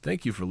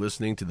Thank you for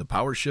listening to the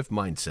Power Shift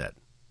Mindset.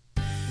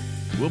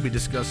 We'll be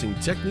discussing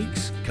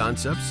techniques,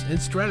 concepts,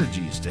 and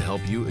strategies to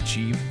help you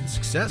achieve the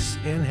success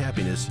and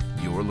happiness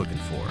you're looking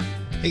for.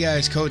 Hey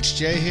guys, Coach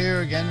Jay here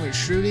again with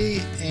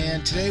Shruti,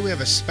 and today we have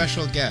a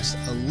special guest,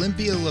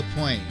 Olympia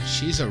Lepoint.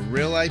 She's a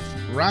real-life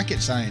rocket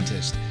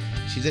scientist.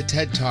 She's a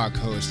TED Talk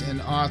host and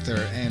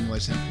author, and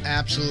was an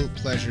absolute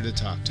pleasure to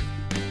talk to.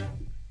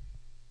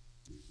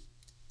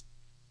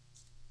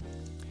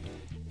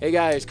 Hey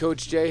guys,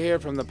 Coach Jay here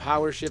from the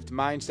Power Shift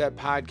Mindset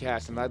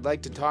podcast, and I'd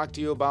like to talk to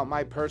you about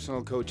my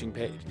personal coaching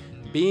page,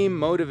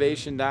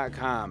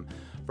 beammotivation.com.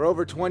 For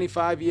over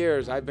 25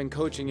 years, I've been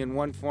coaching in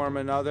one form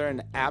or another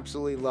and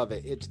absolutely love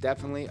it. It's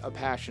definitely a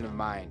passion of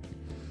mine.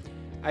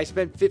 I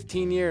spent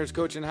 15 years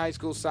coaching high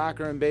school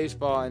soccer and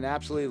baseball and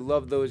absolutely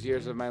loved those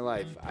years of my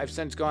life. I've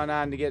since gone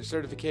on to get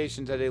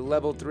certifications as a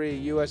Level 3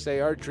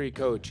 USA Archery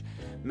coach,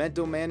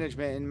 mental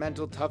management and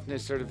mental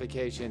toughness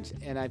certifications,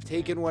 and I've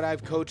taken what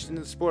I've coached in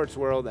the sports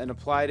world and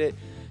applied it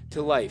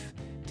to life.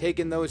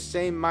 Taking those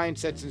same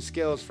mindsets and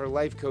skills for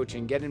life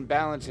coaching, getting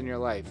balance in your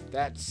life.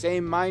 That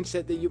same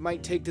mindset that you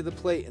might take to the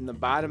plate in the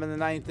bottom of the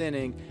ninth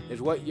inning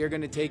is what you're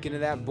going to take into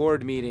that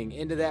board meeting,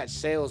 into that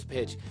sales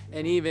pitch,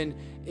 and even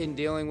in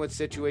dealing with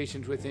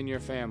situations within your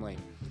family.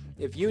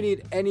 If you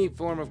need any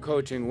form of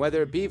coaching,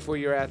 whether it be for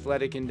your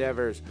athletic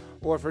endeavors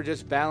or for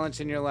just balance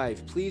in your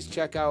life, please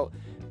check out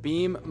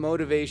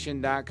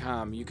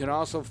beammotivation.com. You can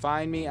also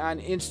find me on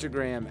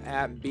Instagram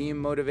at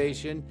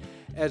beammotivation,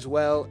 as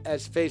well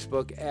as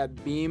Facebook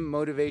at Beam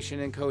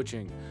Motivation and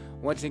Coaching.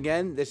 Once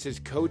again, this is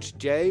Coach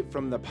Jay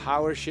from the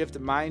Power Shift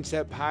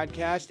Mindset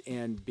podcast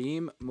and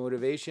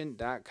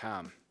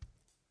beammotivation.com.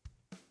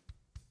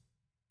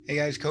 Hey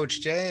guys,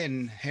 Coach Jay,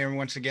 and here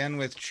once again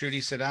with Shruti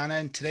Sadana,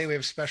 and today we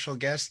have special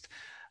guest,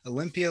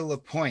 Olympia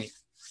Lepoint.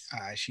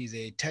 She's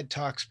a TED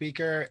Talk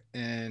speaker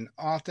and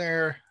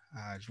author.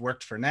 She's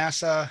worked for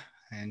NASA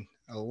and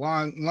a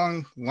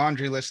long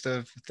laundry list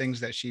of things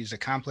that she's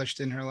accomplished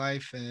in her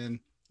life. And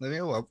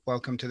Olivia,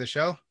 welcome to the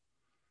show.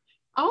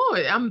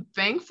 Oh, I'm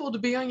thankful to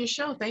be on your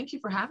show. Thank you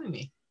for having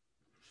me.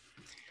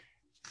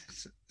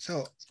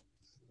 So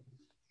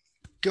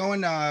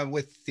going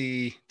with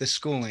the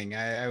schooling,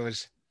 I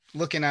was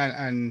looking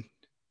on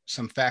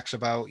some facts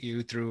about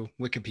you through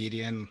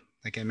Wikipedia. And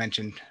like I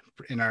mentioned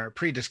in our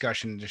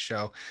pre-discussion of the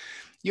show,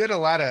 you had a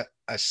lot of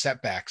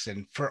setbacks,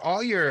 and for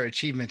all your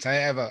achievements, I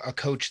have a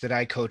coach that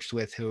I coached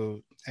with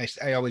who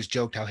I always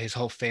joked how his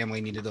whole family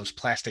needed those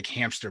plastic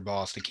hamster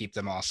balls to keep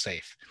them all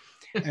safe.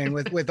 And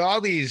with all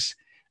these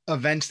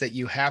events that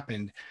you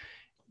happened,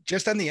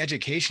 just on the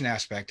education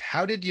aspect,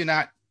 how did you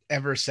not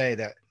ever say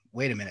that,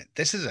 wait a minute,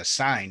 this is a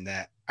sign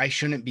that I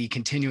shouldn't be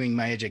continuing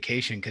my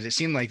education? Because it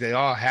seemed like they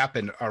all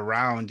happened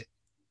around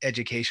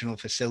educational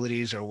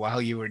facilities or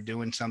while you were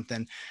doing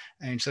something.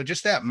 And so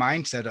just that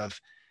mindset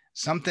of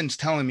something's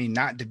telling me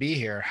not to be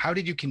here. How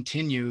did you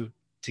continue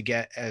to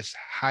get as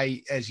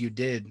high as you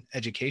did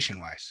education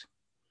wise?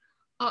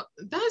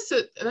 That's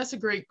a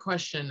great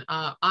question.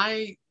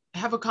 I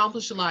have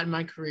accomplished a lot in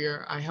my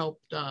career. I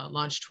helped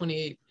launch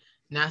 28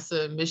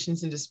 NASA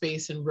missions into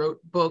space and wrote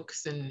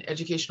books and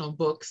educational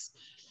books,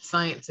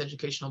 science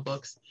educational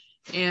books.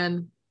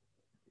 And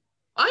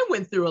I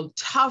went through a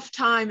tough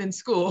time in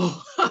school.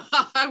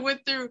 I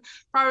went through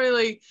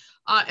probably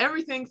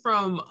everything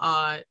from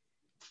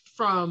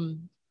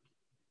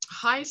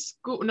high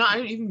school, not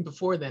even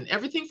before then,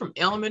 everything from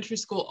elementary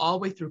school all the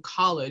way through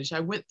college. I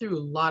went through a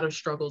lot of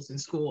struggles in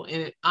school,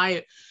 and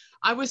I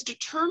was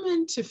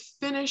determined to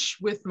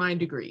finish with my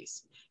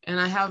degrees. And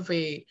I have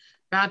a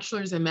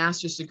bachelor's and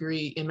master's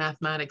degree in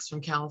mathematics from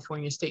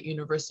California State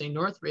University,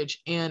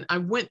 Northridge. And I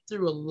went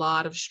through a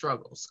lot of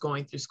struggles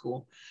going through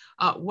school.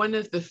 One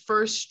of the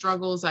first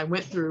struggles I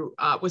went through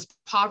was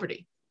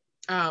poverty.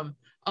 A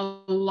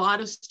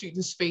lot of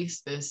students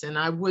face this, and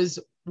I was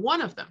one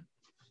of them.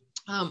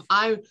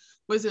 I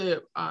was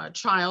a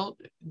child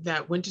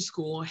that went to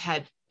school,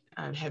 had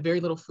very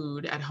little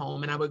food at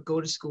home, and I would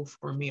go to school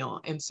for a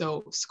meal. And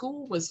so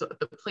school was the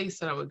place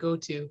that I would go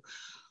to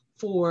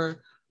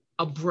for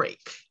a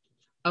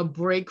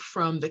break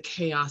from the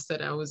chaos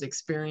that I was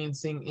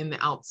experiencing in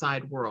the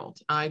outside world.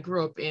 I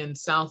grew up in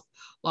South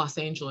Los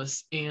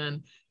Angeles,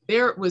 and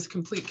there was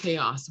complete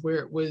chaos where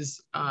it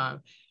was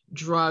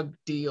drug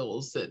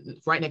deals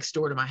right next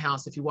door to my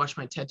house. If you watch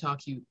my TED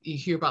Talk, you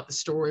hear about the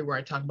story where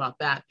I talk about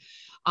that.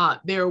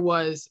 There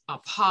was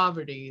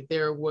poverty,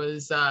 there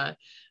was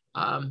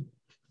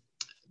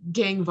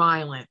gang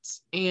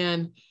violence,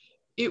 and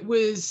it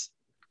was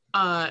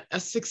a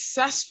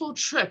successful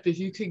trip if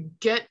you could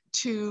get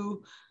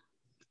to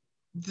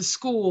the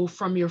school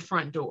from your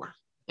front door.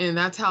 And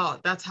that's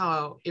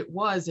how it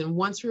was. And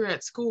once we were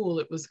at school,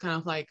 it was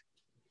kind of like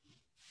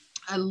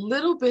a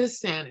little bit of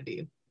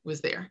sanity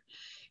was there.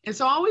 And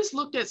so I always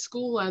looked at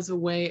school as a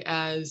way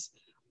as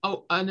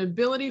an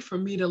ability for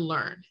me to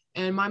learn.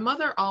 And my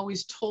mother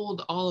always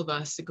told all of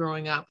us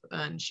growing up,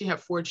 and she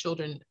had 4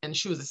 children and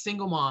she was a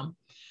single mom.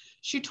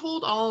 She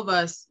told all of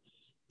us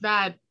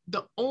that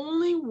the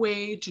only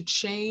way to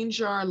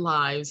change our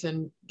lives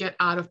and get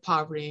out of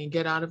poverty and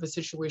get out of a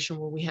situation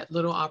where we had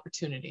little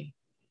opportunity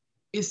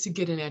is to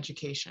get an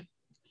education.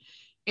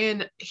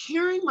 And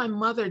hearing my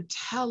mother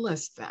tell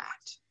us that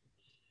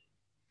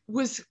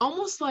was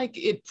almost like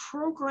it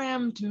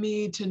programmed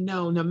me to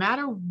know, no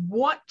matter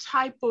what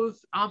type of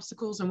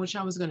obstacles in which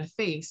I was going to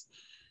face,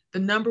 the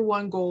number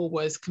one goal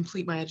was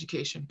complete my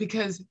education.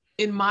 Because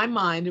in my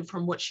mind, and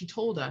from what she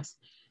told us,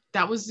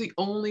 that was the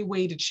only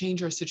way to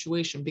change our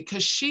situation,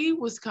 because she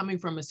was coming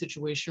from a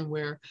situation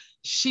where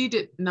she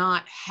did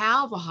not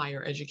have a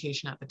higher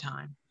education at the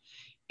time.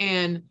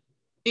 And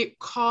it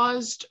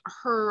caused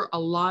her a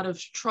lot of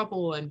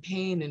trouble and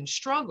pain and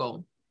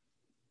struggle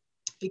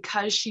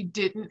because she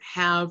didn't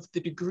have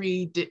the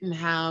degree, didn't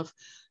have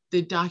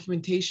the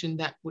documentation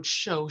that would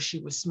show she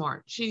was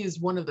smart. She is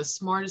one of the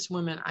smartest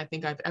women I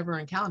think I've ever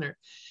encountered.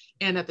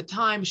 And at the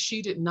time,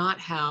 she did not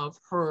have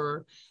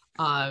her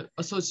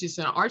associate's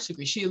in arts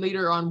degree. She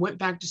later on went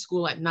back to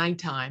school at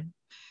nighttime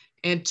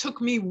and took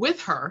me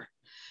with her.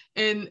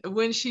 And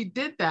when she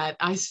did that,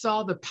 I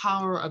saw the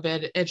power of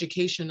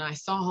education. I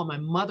saw how my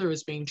mother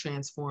was being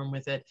transformed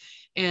with it.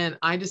 And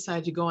I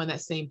decided to go on that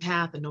same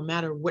path. And no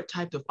matter what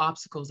type of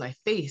obstacles I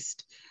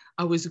faced,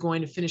 I was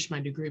going to finish my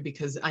degree,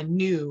 because I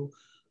knew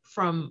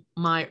from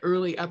my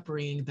early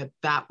upbringing that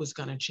that was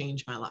going to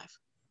change my life.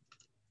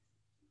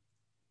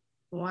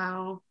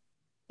 Wow.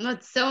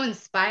 That's so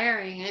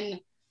inspiring.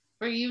 And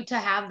for you to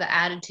have the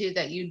attitude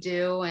that you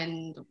do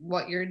and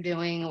what you're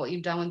doing, what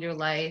you've done with your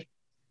life,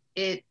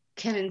 it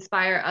can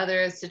inspire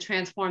others to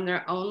transform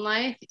their own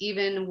life,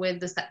 even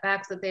with the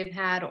setbacks that they've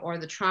had or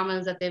the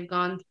traumas that they've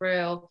gone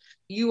through.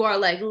 You are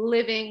like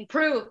living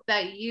proof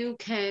that you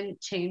can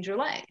change your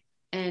life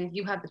and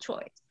you have the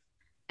choice.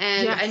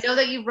 And yes. I know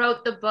that you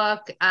wrote the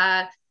book,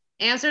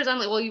 Answers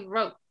Unleashed. Well, you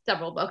wrote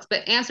several books,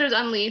 but Answers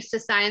Unleashed, the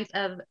Science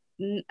of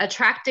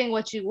Attracting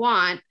What You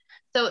Want.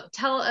 So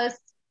tell us,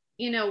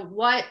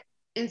 what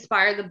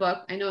inspired the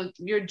book. I know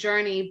your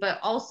journey, but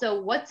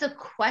also what's a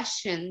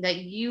question that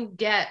you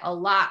get a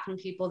lot from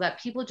people that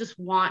people just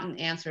want an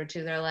answer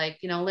to? They're like,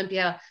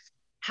 Olympia,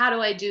 how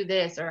do I do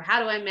this? Or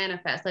how do I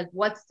manifest? Like,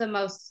 what's the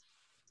most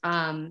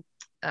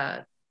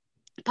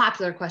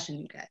popular question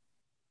you get?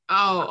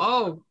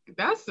 Oh,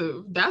 that's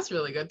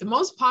really good. The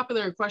most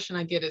popular question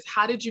I get is,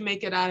 how did you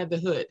make it out of the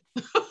hood?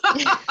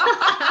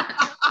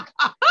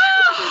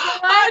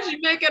 How did you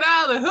make it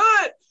out of the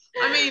hood?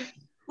 I mean,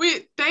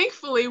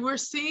 thankfully we're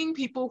seeing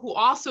people who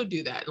also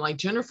do that. Like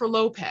Jennifer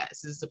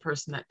Lopez is the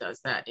person that does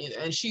that.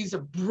 And she's a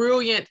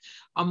brilliant,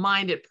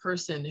 minded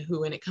person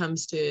who, when it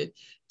comes to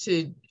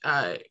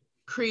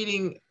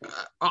creating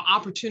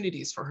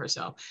opportunities for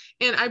herself.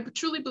 And I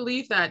truly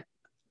believe that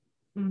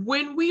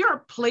when we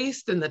are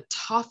placed in the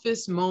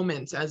toughest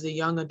moments as a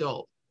young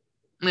adult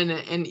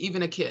and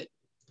even a kid,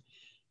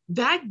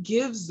 that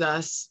gives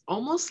us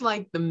almost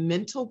like the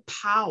mental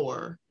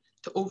power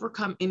to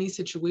overcome any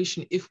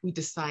situation if we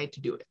decide to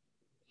do it.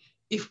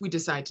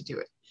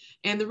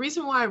 And the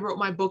reason why I wrote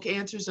my book,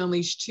 Answers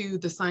Unleashed to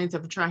the Science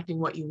of Attracting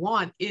What You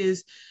Want,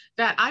 is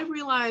that I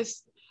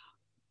realized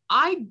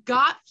I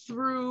got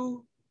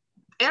through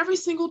every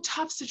single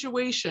tough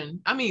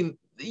situation. I mean,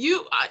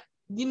 you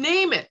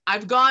name it,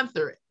 I've gone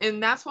through it.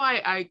 And that's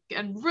why I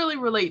can really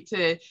relate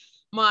to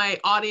my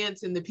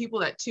audience and the people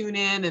that tune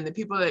in and the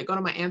people that go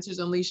to my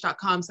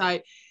answersunleashed.com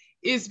site,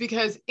 is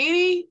because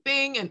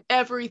anything and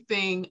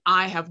everything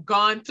I have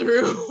gone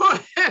through,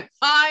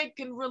 I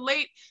can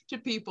relate to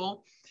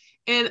people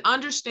and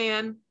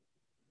understand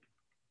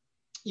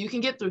you can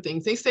get through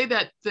things. They say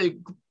that the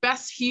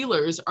best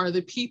healers are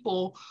the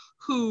people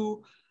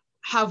who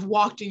have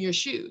walked in your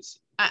shoes.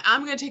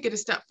 I'm going to take it a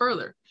step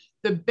further.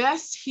 The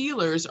best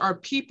healers are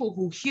people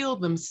who heal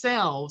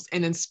themselves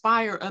and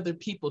inspire other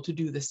people to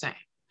do the same.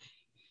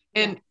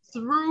 And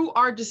through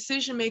our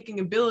decision-making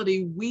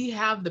ability, we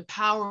have the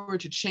power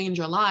to change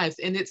our lives.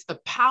 And it's the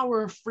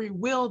power of free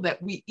will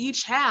that we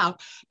each have,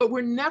 but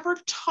we're never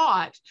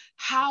taught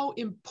how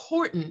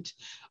important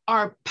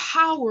our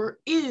power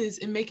is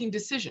in making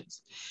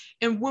decisions.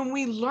 And when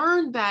we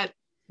learn that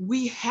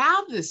we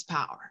have this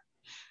power,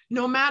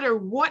 no matter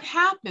what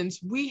happens,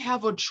 we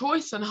have a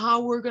choice on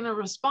how we're going to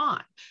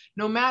respond.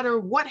 No matter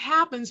what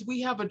happens, we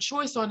have a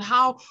choice on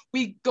how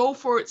we go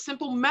for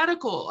simple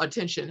medical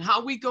attention,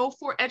 how we go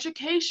for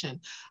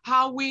education,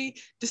 how we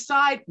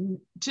decide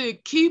to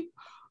keep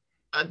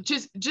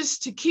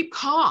just to keep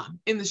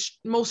calm in the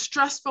most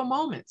stressful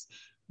moments.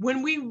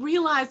 When we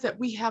realize that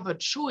we have a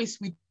choice,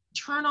 we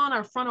turn on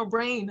our frontal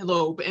brain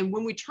lobe. And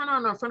when we turn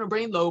on our frontal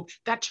brain lobe,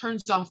 that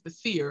turns off the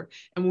fear.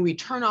 And when we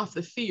turn off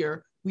the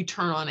fear, we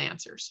turn on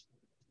answers.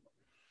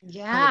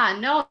 Yeah,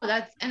 no,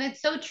 and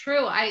it's so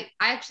true. I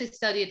actually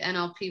studied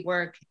NLP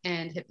work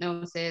and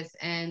hypnosis.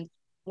 And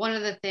one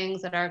of the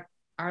things that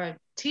our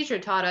teacher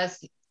taught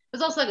us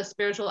was also like a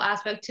spiritual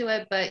aspect to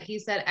it. But he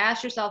said,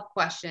 ask yourself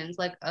questions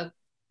like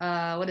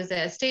what is it?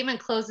 A statement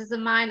closes the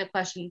mind, a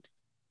question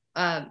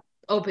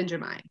opens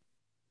your mind.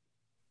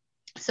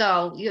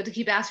 So you have to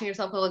keep asking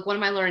yourself, like, what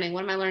am I learning?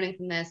 What am I learning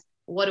from this?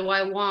 What do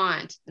I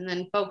want? And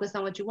then focus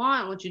on what you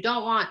want, what you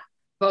don't want.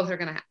 both are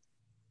going to happen.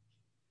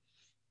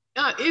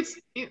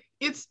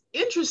 It's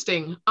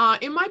interesting.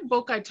 In my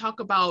book, I talk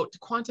about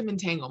quantum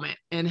entanglement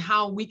and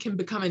how we can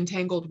become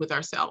entangled with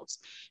ourselves,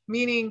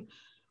 meaning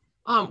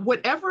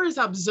whatever is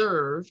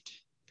observed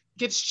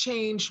gets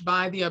changed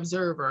by the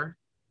observer,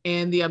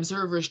 and the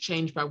observer is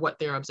changed by what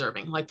they're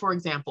observing. Like, for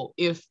example,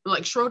 if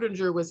like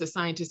Schrodinger was a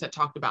scientist that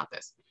talked about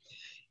this.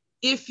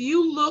 If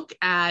you look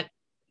at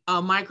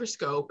a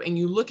microscope and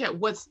you look at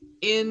what's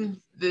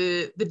in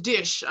the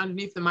dish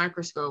underneath the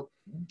microscope,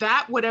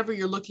 that whatever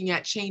you're looking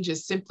at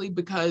changes simply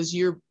because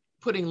you're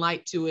putting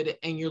light to it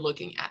and you're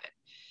looking at it.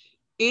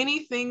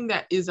 Anything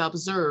that is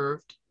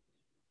observed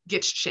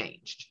gets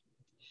changed.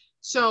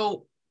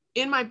 So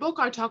in my book,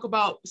 I talk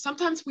about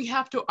sometimes we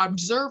have to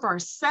observe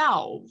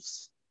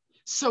ourselves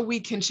so we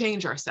can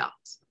change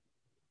ourselves.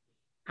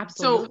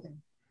 Absolutely. So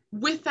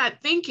with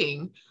that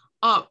thinking,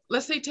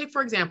 let's say, take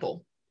for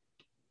example,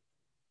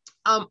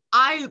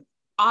 I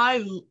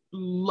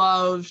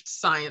loved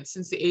science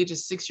since the age of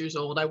 6 years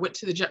old. I went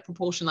to the Jet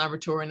Propulsion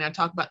Laboratory, and I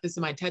talk about this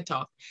in my TED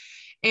Talk.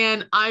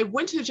 And I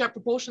went to the Jet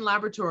Propulsion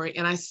Laboratory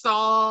and I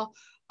saw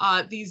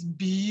these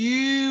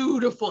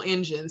beautiful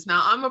engines.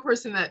 Now, I'm a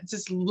person that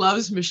just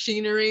loves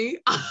machinery.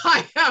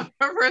 I am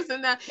a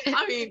person that,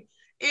 I mean,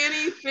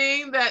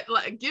 anything that,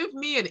 like, give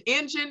me an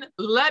engine,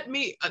 let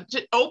me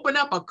just open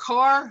up a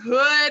car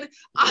hood.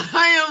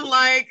 I am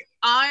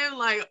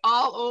like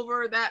all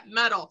over that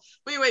metal.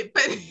 But anyway,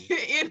 but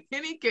in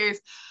any case,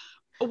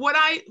 what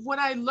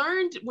I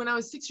learned when I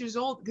was 6 years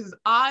old, because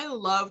I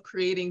love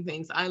creating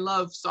things, I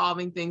love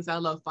solving things, I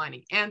love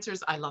finding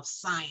answers, I love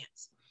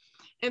science.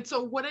 And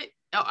so what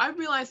I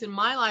realized in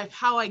my life,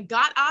 how I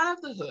got out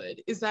of the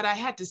hood is that I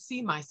had to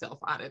see myself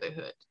out of the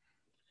hood.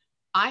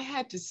 I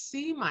had to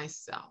see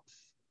myself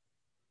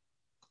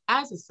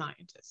as a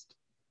scientist.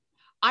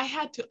 I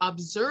had to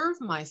observe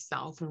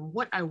myself and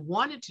what I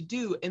wanted to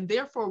do. And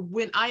therefore,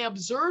 when I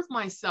observed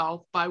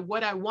myself by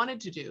what I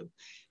wanted to do,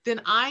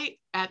 then I,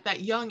 at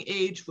that young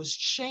age, was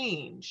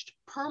changed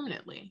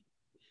permanently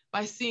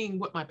by seeing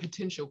what my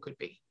potential could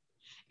be.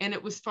 And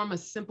it was from a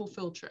simple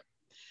field trip.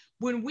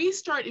 When we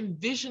start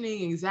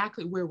envisioning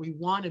exactly where we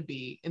want to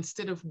be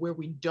instead of where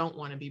we don't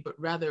want to be, but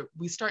rather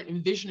we start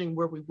envisioning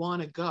where we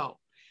want to go,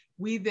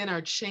 we then are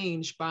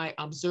changed by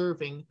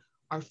observing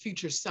our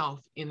future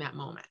self in that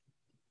moment.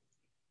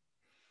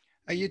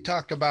 You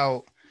talked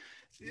about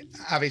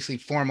obviously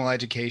formal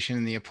education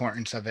and the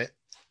importance of it.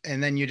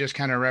 And then you just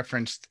kind of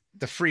referenced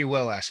the free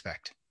will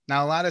aspect.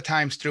 Now, a lot of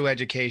times through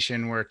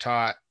education, we're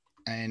taught,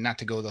 and not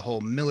to go the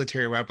whole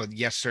military route, but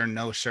yes, sir,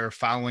 no, sir,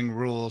 following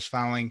rules,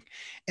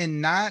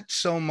 and not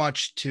so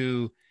much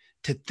to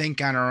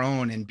think on our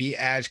own and be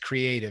as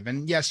creative.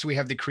 And yes, we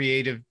have the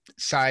creative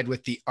side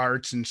with the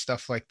arts and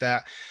stuff like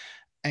that.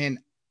 And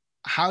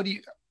how do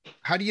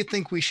you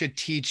think we should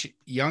teach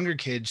younger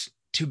kids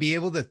to be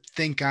able to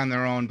think on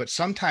their own? But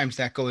sometimes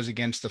that goes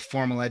against the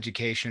formal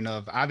education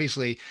of,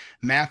 obviously,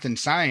 math and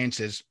science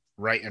is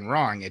right and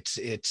wrong.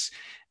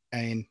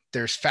 And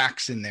there's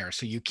facts in there,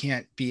 so you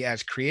can't be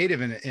as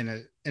creative in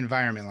an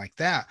environment like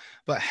that.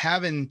 But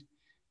having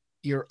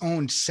your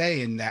own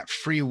say in that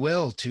free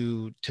will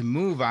to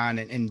move on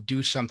and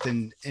do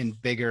something in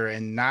bigger,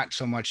 and not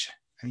so much,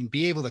 I mean,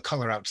 be able to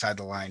color outside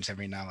the lines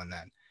every now and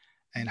then.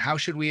 And how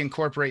should we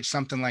incorporate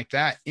something like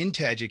that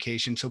into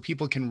education so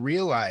people can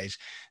realize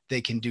they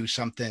can do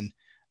something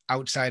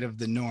outside of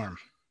the norm?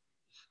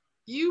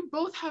 You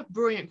both have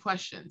brilliant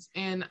questions,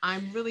 and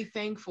I'm really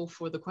thankful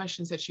for the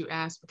questions that you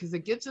asked, because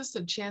it gives us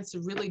a chance to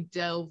really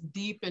delve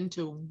deep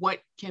into what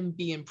can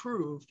be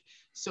improved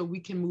so we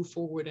can move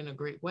forward in a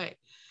great way.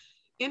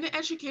 In the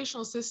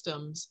educational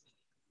systems,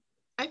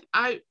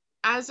 I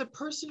as a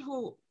person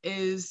who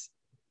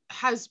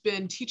has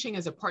been teaching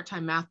as a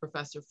part-time math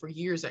professor for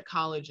years at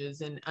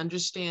colleges and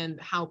understand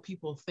how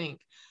people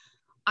think,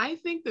 I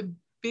think the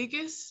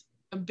biggest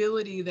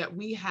ability that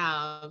we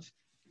have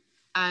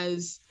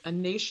as a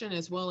nation,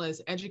 as well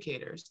as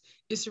educators,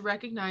 is to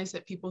recognize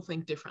that people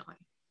think differently.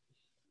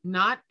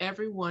 Not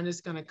everyone is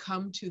going to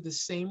come to the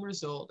same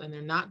result, and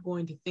they're not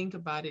going to think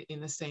about it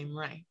in the same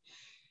way.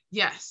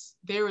 Yes,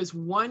 there is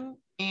one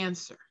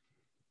answer,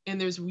 and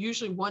there's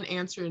usually one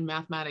answer in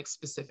mathematics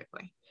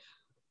specifically,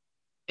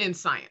 in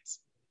science,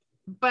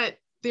 but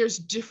there's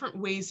different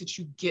ways that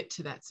you get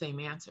to that same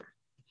answer.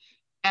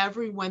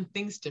 Everyone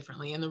thinks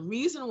differently. And the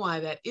reason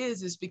why that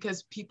is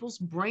because people's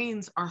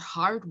brains are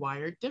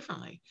hardwired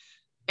differently.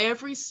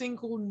 Every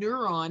single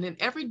neuron and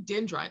every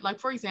dendrite, like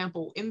for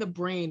example, in the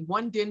brain,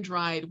 one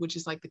dendrite, which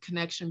is like the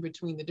connection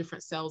between the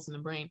different cells in the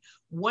brain,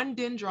 one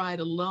dendrite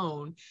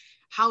alone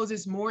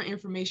houses more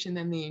information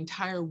than the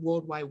entire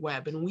World Wide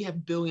Web. And we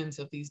have billions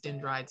of these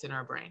dendrites in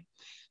our brain.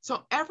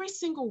 So every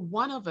single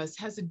one of us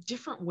has a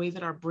different way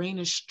that our brain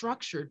is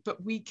structured,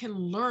 but we can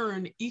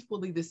learn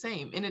equally the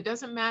same. And it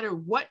doesn't matter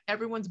what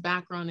everyone's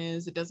background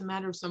is. It doesn't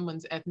matter if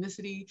someone's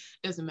ethnicity,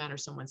 it doesn't matter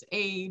someone's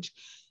age.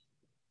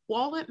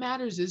 All that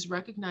matters is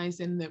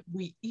recognizing that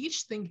we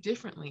each think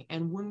differently.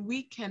 And when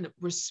we can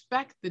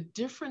respect the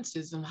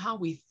differences in how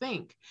we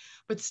think,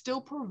 but still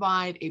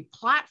provide a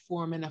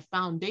platform and a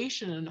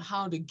foundation on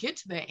how to get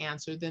to that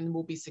answer, then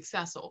we'll be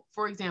successful.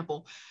 For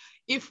example,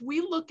 if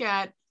we look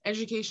at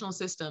educational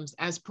systems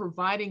as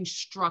providing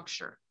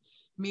structure,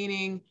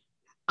 meaning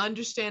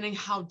understanding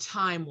how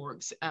time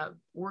works,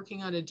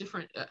 working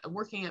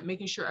at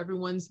making sure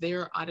everyone's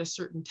there at a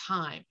certain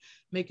time,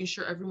 making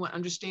sure everyone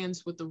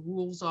understands what the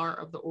rules are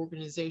of the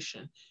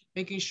organization,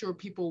 making sure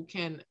people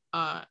can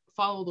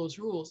follow those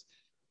rules,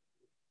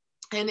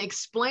 and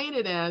explain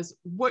it as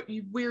what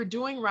we're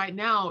doing right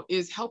now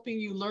is helping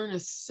you learn a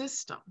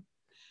system.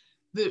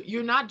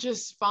 You're not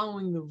just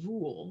following the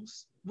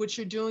rules. What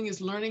you're doing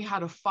is learning how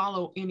to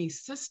follow any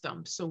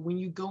system. So when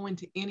you go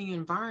into any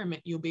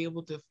environment, you'll be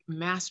able to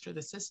master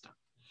the system.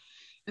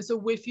 And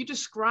so if you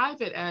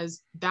describe it as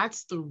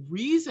that's the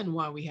reason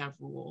why we have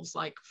rules,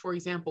 like, for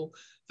example,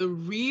 the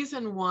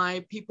reason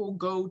why people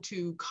go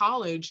to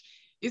college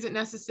isn't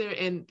necessary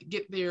and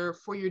get their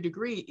 4-year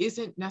degree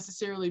isn't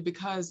necessarily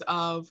because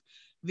of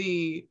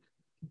the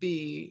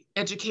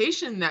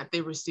education that they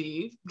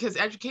receive, because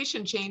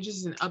education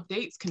changes and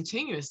updates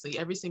continuously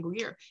every single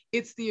year.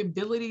 It's the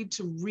ability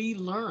to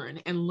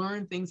relearn and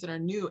learn things that are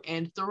new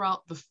and throw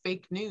out the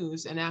fake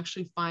news and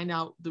actually find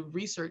out the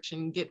research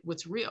and get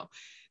what's real.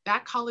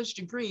 That college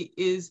degree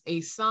is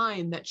a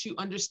sign that you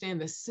understand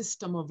the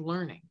system of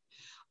learning,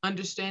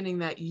 understanding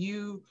that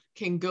you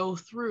can go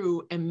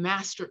through and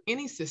master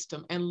any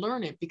system and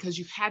learn it because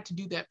you've had to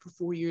do that for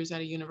 4 years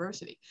at a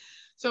university.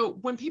 So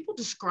when people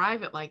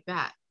describe it like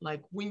that,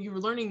 like when you're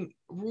learning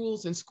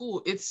rules in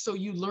school, it's so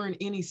you learn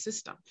any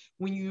system.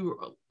 When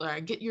you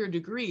get your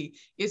degree,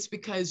 it's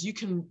because you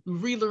can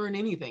relearn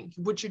anything.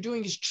 What you're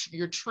doing is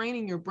you're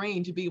training your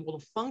brain to be able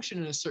to function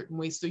in a certain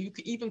way. So you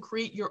can even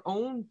create your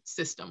own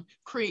system,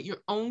 create your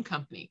own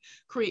company,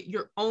 create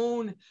your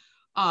own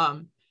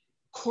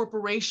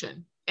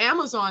corporation.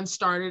 Amazon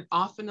started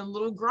off in a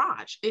little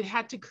garage. It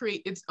had to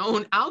create its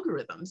own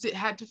algorithms. It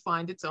had to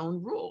find its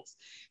own rules.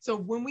 So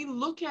when we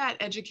look at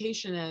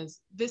education as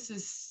this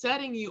is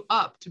setting you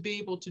up to be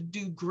able to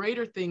do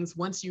greater things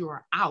once you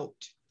are out,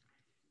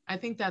 I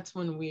think that's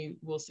when we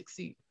will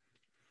succeed.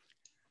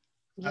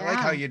 I like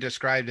how you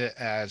described it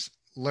as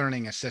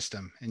learning a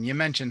system. And you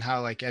mentioned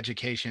how like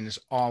education is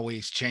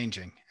always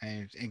changing.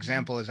 An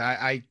example is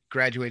I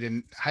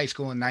graduated high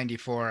school in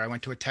 94. I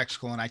went to a tech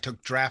school and I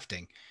took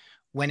drafting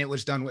when it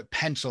was done with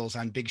pencils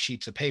on big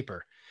sheets of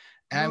paper.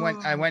 And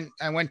I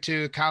went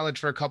to college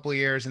for a couple of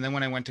years. And then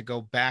when I went to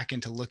go back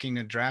into looking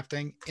at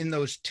drafting, in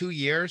those 2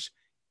 years,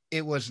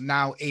 it was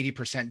now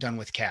 80% done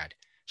with CAD.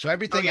 So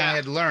everything I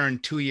had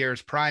learned 2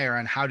 years prior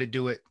on how to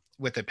do it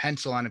with a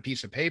pencil on a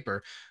piece of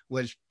paper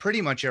was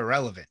pretty much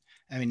irrelevant.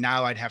 I mean,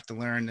 now I'd have to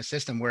learn the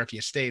system where if you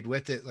stayed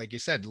with it, like you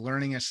said,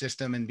 learning a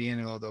system and being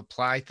able to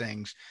apply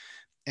things.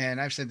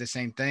 And I've said the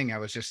same thing. I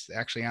was just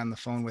actually on the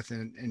phone with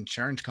an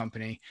insurance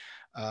company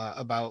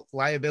about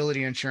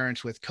liability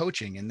insurance with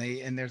coaching. And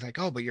they're like,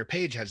 oh, but your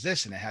page has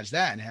this and it has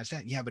that and it has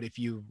that. Yeah, but if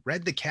you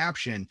read the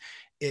caption,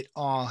 it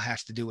all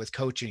has to do with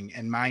coaching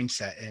and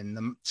mindset. And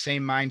the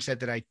same mindset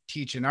that I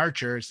teach in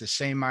Archer is the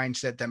same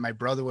mindset that my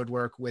brother would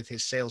work with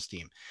his sales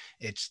team.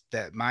 It's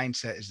that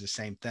mindset is the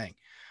same thing.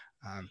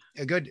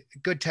 A good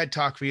TED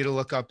talk for you to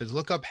look up is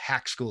look up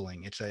Hack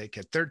Schooling. It's like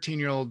a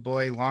 13-year-old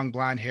boy, long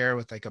blonde hair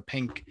with like a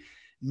pink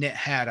knit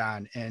hat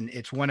on. And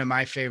it's one of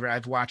my favorite.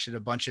 I've watched it a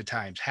bunch of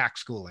times, Hack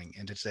Schooling.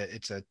 And it's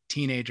a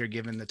teenager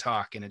giving the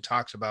talk, and it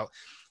talks about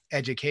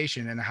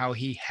education and how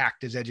he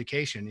hacked his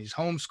education. He's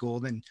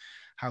homeschooled and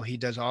how he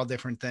does all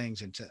different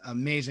things. It's an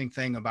amazing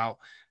thing about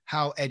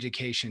how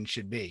education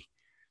should be.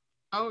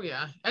 Oh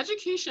yeah.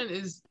 Education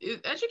is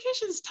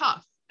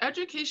tough.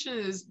 Education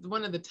is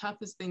one of the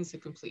toughest things to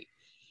complete.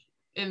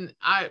 And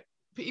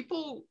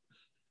people,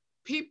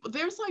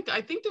 there's like,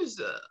 I think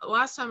there's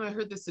last time I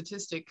heard the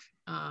statistic,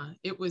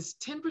 it was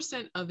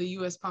 10% of the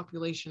US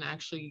population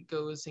actually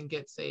goes and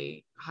gets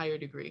a higher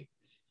degree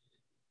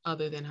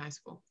other than high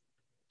school,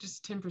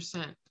 just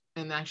 10%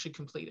 and actually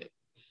complete it.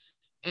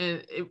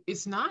 And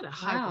it's not a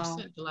high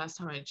percent the last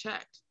time I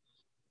checked.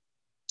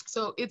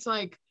 So it's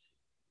like,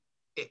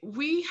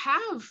 we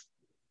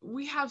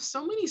have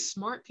so many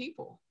smart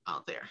people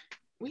out there.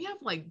 We have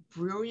like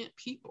brilliant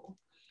people.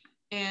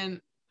 And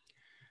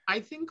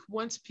I think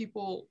once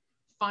people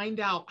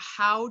find out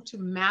how to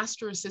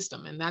master a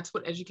system, and that's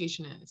what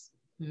education is,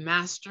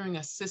 mastering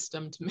a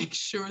system to make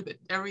sure that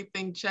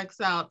everything checks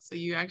out so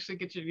you actually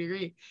get your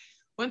degree.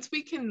 Once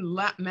we can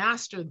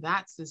master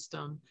that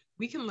system,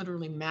 we can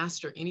literally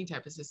master any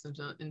type of system.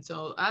 And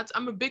so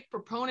I'm a big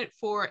proponent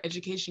for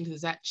education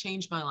because that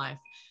changed my life.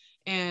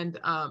 And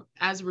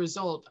as a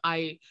result,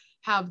 I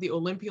have the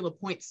Olympia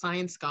Lepoint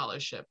Science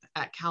Scholarship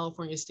at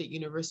California State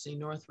University,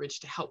 Northridge,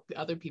 to help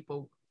other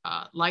people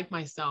like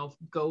myself,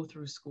 go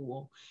through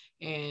school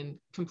and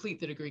complete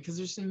the degree. Because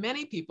there's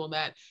many people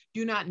that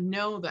do not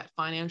know that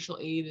financial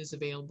aid is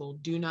available,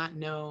 do not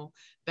know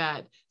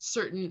that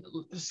certain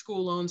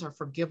school loans are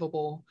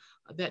forgivable,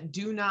 that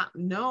do not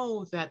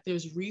know that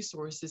there's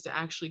resources to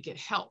actually get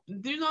help.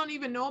 They don't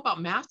even know about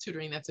math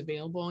tutoring that's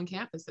available on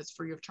campus, that's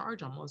free of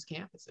charge on most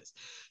campuses.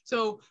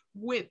 So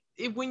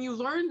when you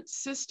learn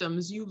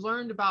systems, you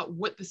learned about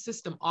what the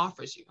system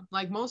offers you.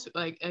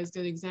 Like as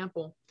an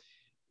example,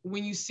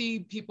 when you see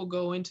people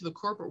go into the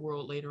corporate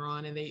world later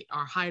on and they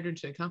are hired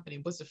into a company,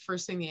 what's the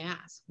first thing they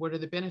ask? What are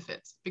the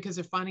benefits? Because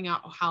they're finding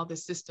out what the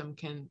system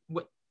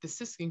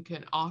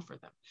can offer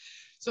them.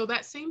 So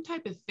that same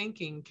type of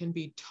thinking can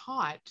be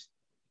taught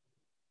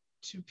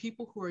to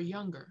people who are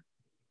younger.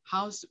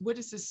 What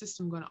is the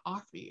system going to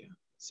offer you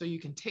so you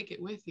can take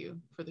it with you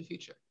for the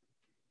future?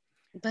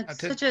 That's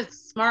such a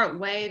smart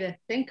way to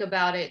think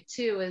about it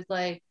too, is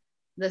like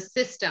the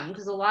system,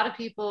 because a lot of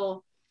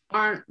people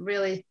aren't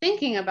really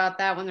thinking about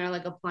that when they're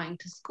like applying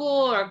to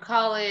school or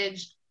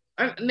college,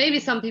 or maybe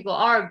some people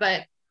are,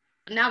 but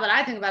now that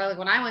I think about it, like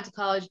when I went to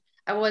college,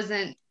 I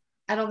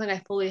don't think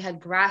I fully had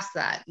grasped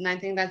that. And I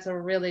think that's a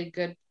really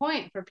good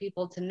point for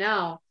people to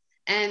know.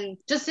 And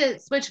just to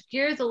switch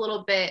gears a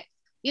little bit,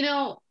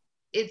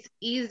 it's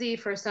easy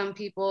for some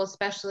people,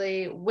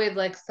 especially with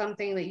like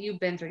something that you've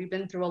been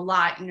through a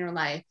lot in your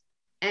life.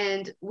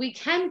 And we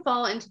can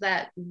fall into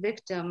that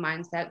victim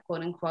mindset,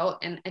 quote unquote.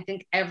 And I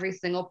think every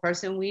single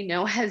person we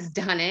know has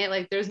done it.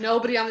 Like there's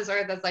nobody on this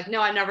earth that's like,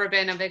 no, I've never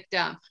been a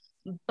victim.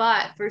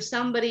 But for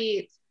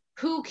somebody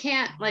who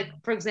can't, like,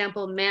 for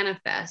example,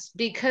 manifest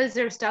because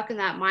they're stuck in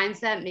that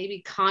mindset,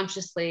 maybe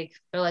consciously,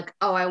 they're like,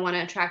 oh, I want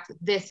to attract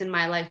this in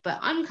my life. But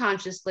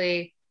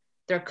unconsciously,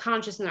 their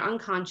conscious and their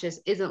unconscious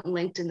isn't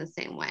linked in the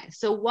same way.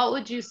 So what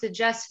would you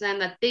suggest to them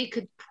that they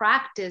could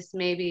practice,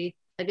 maybe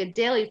like a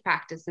daily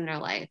practice in their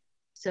life,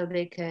 so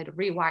they could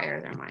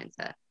rewire their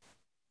mindset?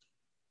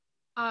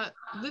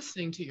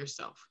 Listening to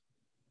yourself.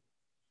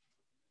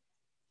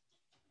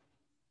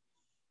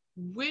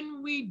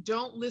 When we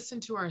don't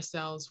listen to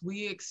ourselves,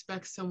 we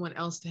expect someone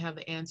else to have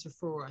the answer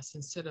for us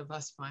instead of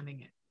us finding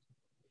it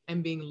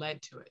and being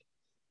led to it.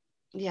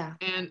 Yeah.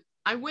 And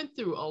I went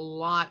through a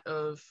lot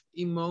of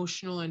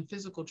emotional and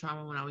physical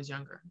trauma when I was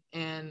younger.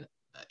 And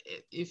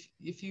if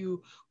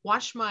you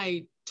watch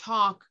my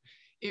talk,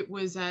 it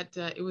was a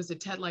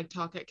TED-like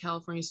talk at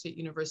California State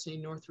University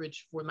in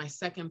Northridge for my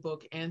second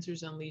book,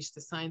 Answers Unleashed: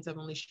 The Science of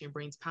Unleashing Your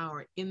Brain's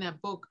Power. In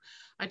that book,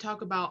 I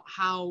talk about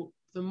how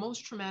the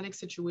most traumatic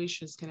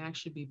situations can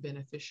actually be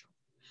beneficial.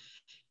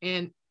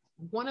 And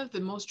one of the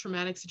most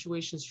traumatic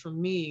situations for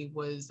me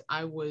was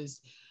I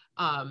was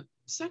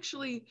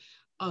sexually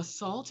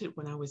assaulted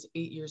when I was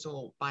 8 years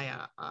old by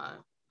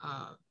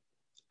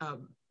a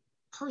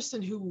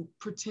person who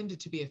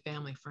pretended to be a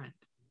family friend.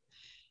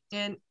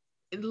 And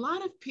a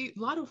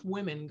lot of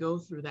women go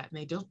through that and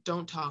they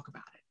don't talk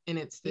about it. And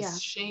it's this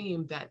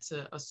shame that's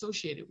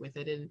associated with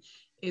it. And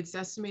it's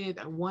estimated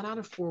that 1 out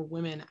of 4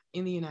 women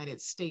in the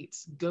United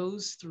States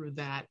goes through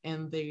that,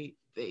 and they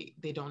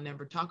don't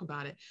never talk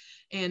about it.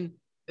 And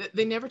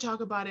they never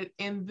talk about it.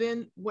 And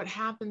then what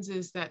happens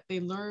is that they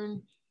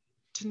learn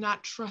to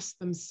not trust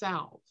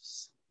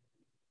themselves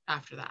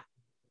after that.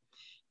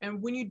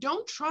 And when you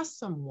don't trust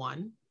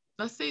someone,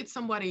 let's say it's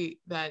somebody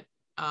that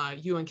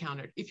you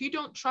encountered. If you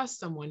don't trust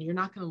someone, you're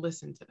not going to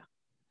listen to them.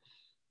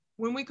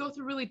 When we go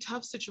through really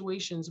tough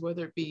situations,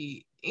 whether it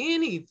be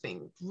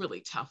anything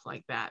really tough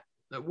like that,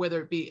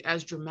 whether it be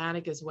as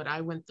dramatic as what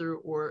I went through,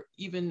 or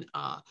even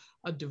a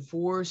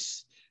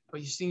divorce, or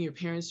you're seeing your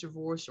parents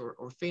divorce,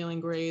 or failing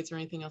grades or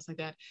anything else like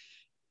that,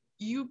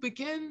 you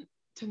begin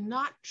to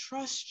not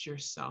trust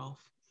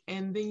yourself,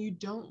 and then you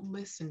don't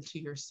listen to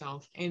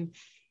yourself. And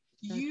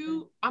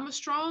I'm a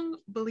strong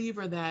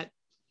believer that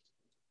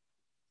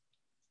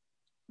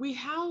we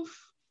have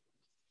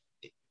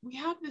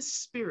this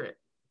spirit,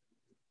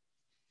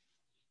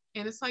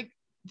 and it's like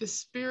the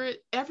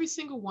spirit, every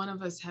single one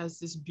of us has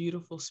this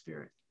beautiful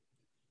spirit,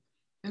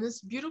 and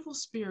this beautiful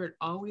spirit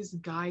always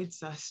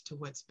guides us to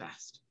what's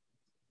best.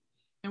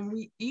 And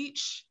we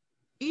each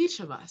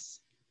of us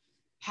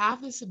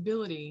have this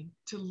ability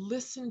to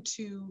listen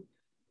to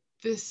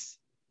this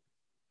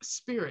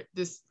spirit,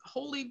 this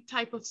holy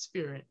type of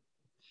spirit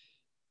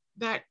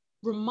that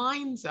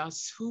reminds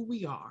us who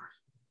we are,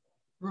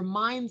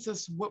 reminds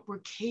us what we're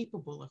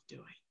capable of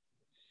doing,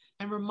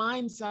 and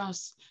reminds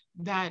us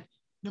that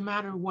no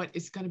matter what,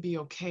 it's going to be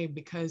okay,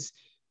 because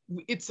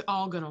it's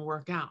all going to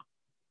work out.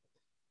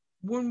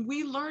 When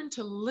we learn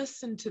to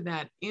listen to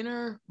that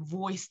inner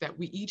voice that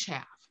we each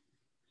have,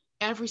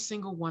 every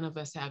single one of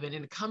us have it,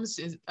 and it comes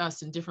to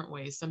us in different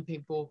ways. Some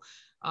people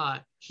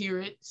hear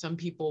it, some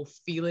people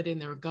feel it in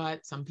their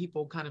gut, some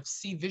people kind of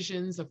see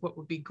visions of what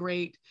would be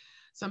great,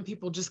 some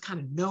people just kind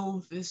of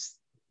know this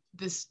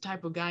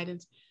type of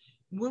guidance.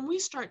 When we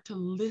start to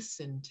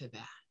listen to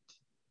that,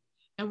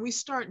 and we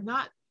start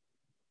not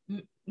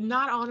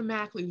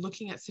automatically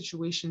looking at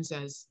situations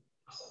as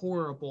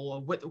horrible or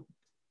what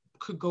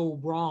could go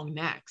wrong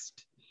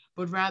next,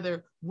 but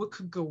rather what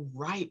could go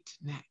right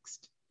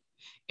next.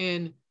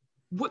 And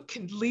what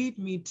could lead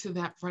me to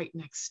that right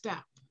next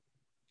step?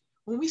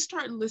 When we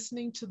start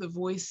listening to the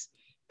voice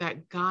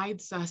that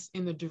guides us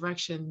in the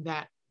direction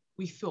that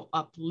we feel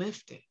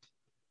uplifted,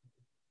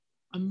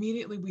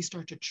 immediately we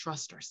start to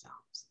trust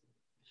ourselves.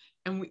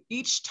 And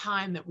each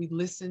time that we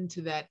listen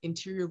to that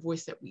interior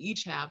voice that we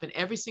each have, and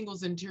every single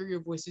interior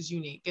voice is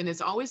unique, and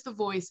it's always the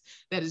voice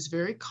that is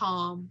very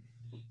calm,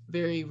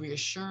 very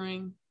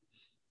reassuring.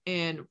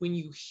 And when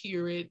you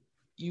hear it,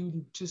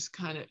 you just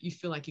you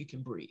feel like you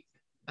can breathe.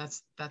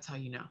 That's how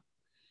you know.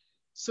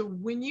 So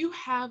when you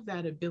have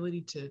that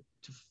ability to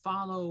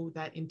follow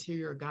that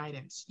interior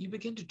guidance, you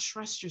begin to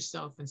trust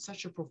yourself in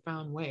such a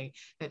profound way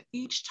that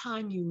each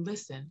time you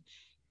listen,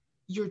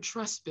 your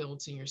trust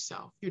builds in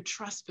yourself, your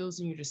trust builds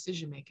in your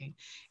decision making.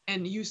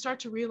 And you start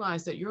to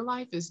realize that your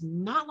life is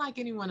not like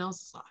anyone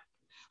else's life.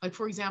 Like,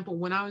 for example,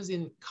 when I was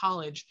in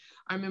college,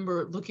 I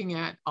remember looking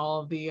at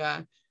all the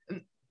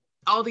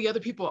other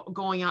people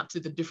going out to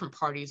the different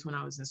parties when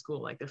I was in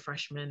school, like the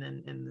freshmen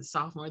and the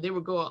sophomore. They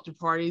would go out to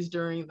parties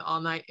during all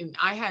night. And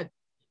I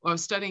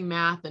was studying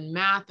math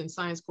and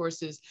science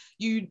courses.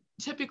 You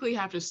typically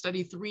have to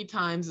study 3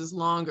 times as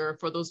longer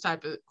for those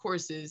type of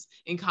courses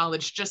in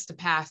college just to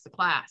pass the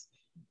class.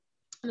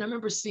 And I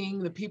remember seeing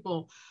the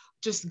people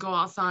just go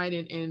outside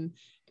and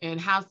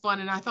have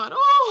fun. And I thought,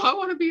 oh, I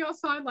want to be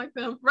outside like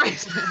them,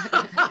 right?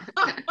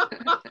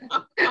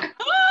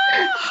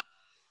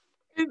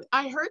 And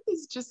I heard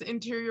this just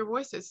interior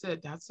voice that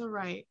said, that's all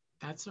right.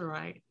 That's all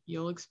right.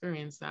 You'll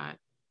experience that.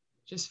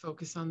 Just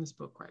focus on this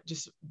book, right?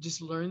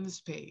 Just learn this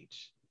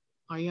page.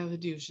 All you have to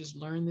do is just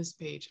learn this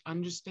page,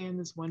 understand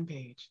this one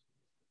page.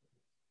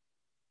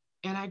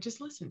 And I just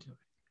listened to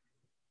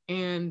it.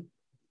 And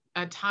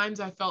at times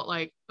I felt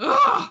like,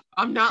 oh,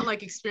 I'm not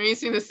like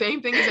experiencing the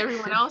same thing as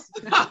everyone else.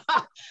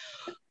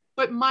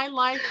 But my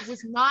life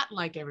was not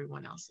like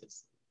everyone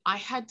else's. I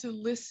had to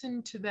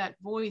listen to that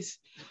voice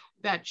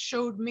that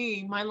showed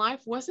me my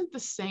life wasn't the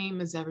same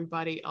as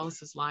everybody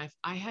else's life.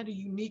 I had a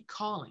unique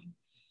calling.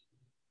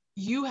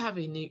 You have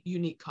a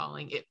unique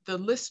calling. The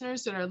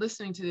listeners that are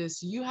listening to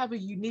this, you have a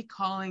unique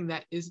calling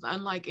that is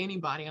unlike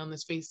anybody on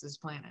this face of this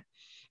planet.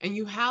 And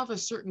you have a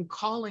certain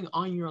calling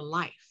on your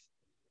life.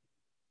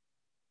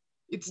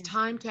 It's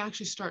time to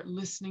actually start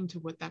listening to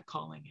what that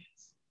calling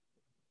is.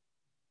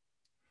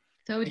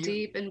 So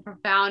deep and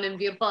profound and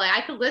beautiful.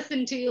 I could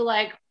listen to you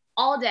like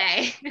all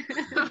day.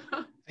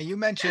 You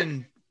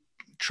mentioned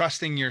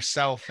trusting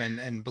yourself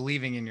and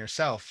believing in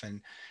yourself.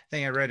 And I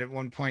think I read at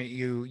one point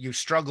you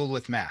struggled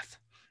with math.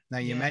 Now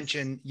you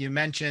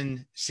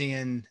mentioned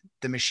seeing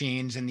the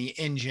machines and the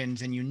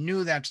engines, and you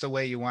knew that's the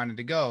way you wanted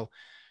to go.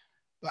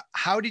 But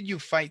how did you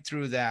fight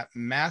through that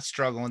math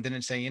struggle and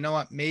then say, you know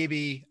what,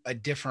 maybe a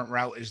different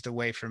route is the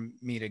way for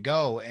me to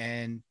go?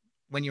 And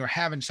when you were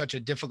having such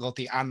a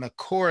difficulty on the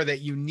core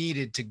that you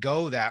needed to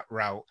go that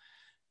route,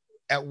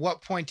 at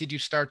what point did you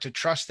start to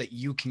trust that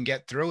you can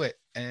get through it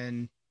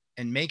and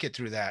make it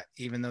through that,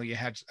 even though you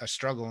had a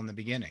struggle in the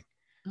beginning?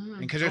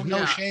 Because there's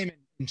no shame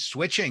in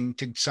switching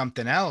to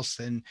something else.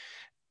 And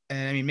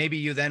I mean, maybe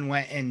you then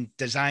went and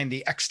designed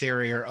the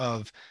exterior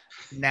of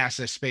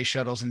NASA space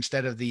shuttles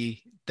instead of the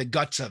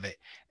guts of it,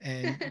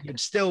 and you'd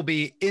still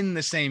be in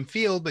the same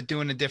field, but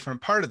doing a different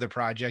part of the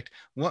project.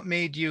 What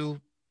made you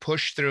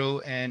push through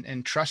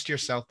and trust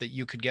yourself that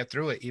you could get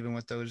through it, even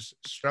with those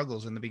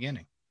struggles in the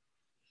beginning?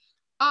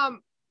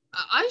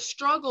 I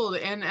struggled.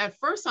 And at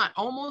first I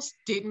almost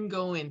didn't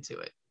go into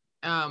it.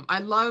 I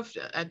loved,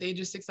 at the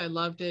age of 6, I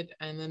loved it.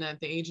 And then at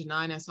the age of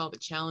 9, I saw the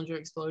Challenger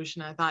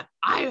explosion. I thought,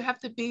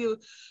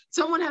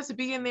 someone has to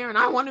be in there, and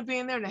I want to be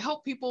in there to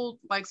help people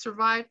like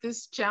survive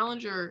this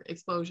Challenger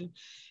explosion.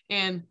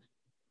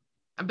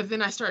 But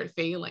then I started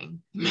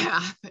failing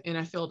math, and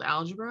I failed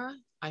algebra,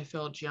 I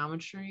failed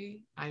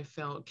geometry, I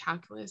failed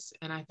calculus,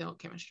 and I failed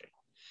chemistry.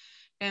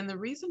 And the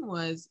reason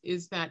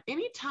is that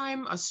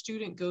anytime a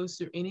student goes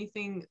through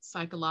anything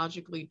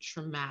psychologically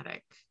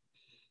traumatic,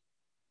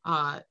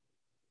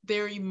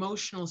 their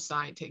emotional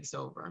side takes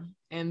over,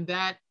 and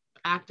that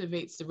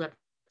activates the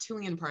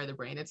reptilian part of the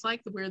brain. It's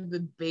like where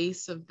the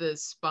base of the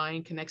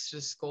spine connects to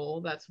the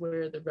skull. That's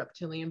where the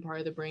reptilian part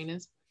of the brain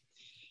is.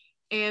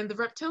 And the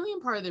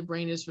reptilian part of the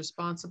brain is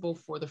responsible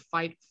for the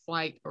fight,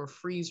 flight, or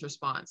freeze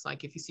response.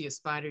 Like if you see a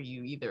spider,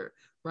 you either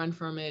run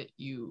from it,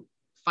 you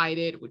fight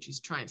it, which is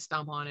try and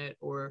stomp on it,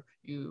 or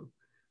you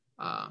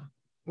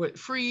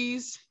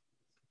freeze,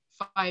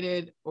 fight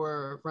it,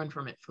 or run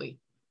from it, flee.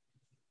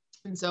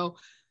 And so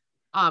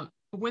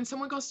when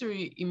someone goes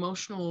through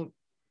emotional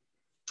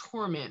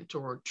torment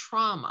or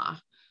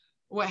trauma,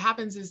 what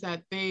happens is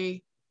that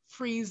they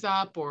freeze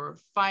up or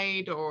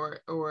fight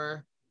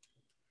or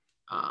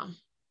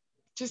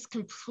just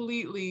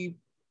completely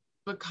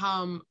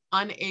become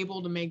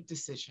unable to make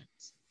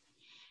decisions.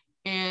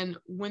 And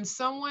when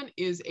someone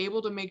is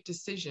able to make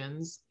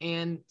decisions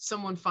and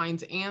someone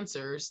finds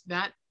answers,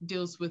 that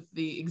deals with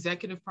the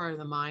executive part of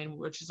the mind,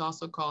 which is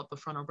also called the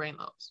frontal brain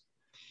lobes.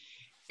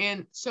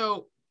 And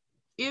so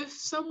if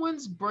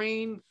someone's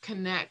brain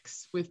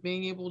connects with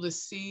being able to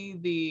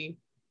see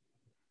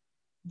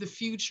the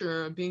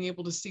future, being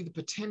able to see the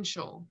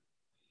potential,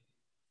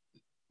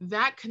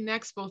 that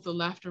connects both the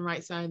left and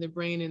right side of the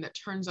brain, and that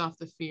turns off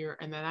the fear,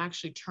 and that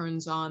actually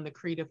turns on the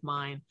creative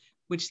mind,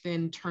 which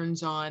then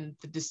turns on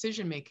the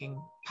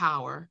decision-making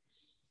power,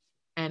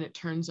 and it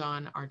turns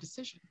on our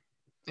decision.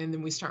 And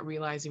then we start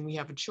realizing we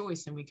have a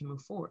choice and we can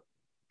move forward.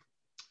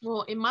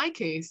 Well, in my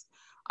case,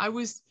 I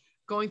was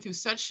going through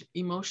such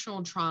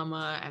emotional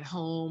trauma at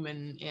home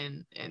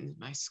and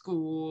my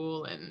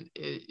school, and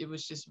it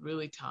was just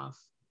really tough.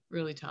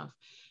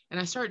 And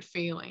I started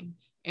failing.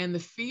 And the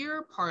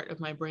fear part of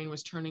my brain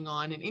was turning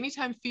on. And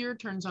anytime fear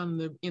turns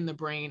on in the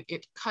brain,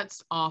 it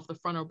cuts off the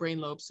frontal brain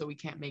lobe, so we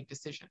can't make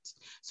decisions.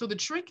 So the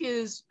trick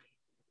is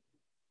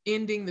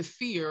ending the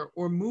fear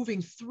or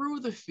moving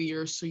through the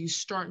fear so you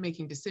start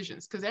making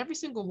decisions, because every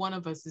single one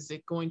of us is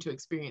going to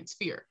experience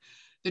fear.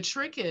 The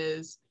trick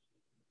is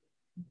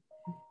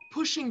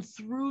pushing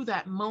through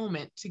that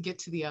moment to get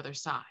to the other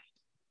side.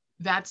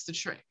 That's the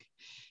trick.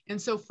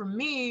 And so for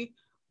me,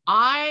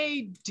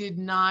 I did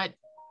not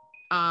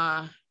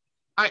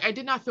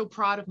feel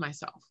proud of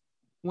myself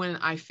when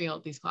I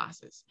failed these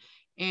classes.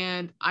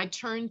 And I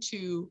turned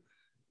to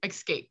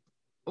escape.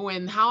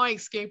 How I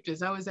escaped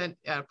is I was at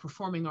a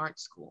performing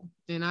arts school,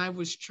 and I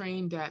was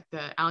trained at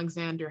the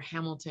Alexander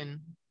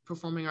Hamilton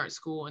Performing Arts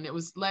School, and it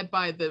was led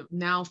by the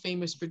now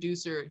famous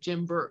producer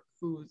Jim Burke,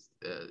 who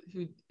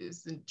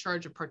is in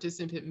charge of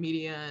participant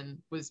media and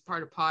was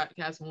part of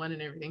Podcast One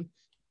and everything.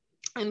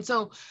 And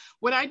so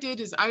what I did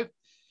is I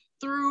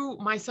threw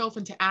myself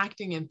into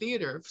acting and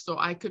theater so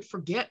I could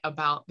forget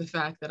about the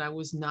fact that I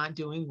was not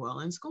doing well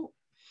in school.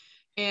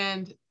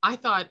 And I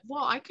thought,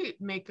 well, I could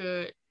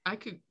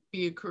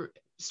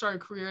start a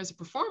career as a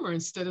performer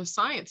instead of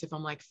science if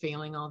I'm like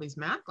failing all these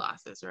math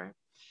classes, right?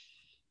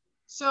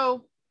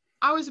 So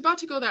I was about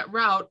to go that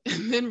route,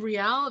 and then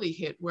reality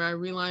hit, where I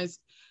realized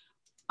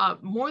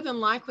more than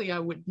likely I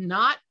would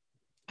not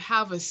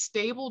have a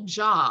stable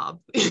job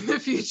in the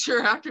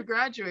future after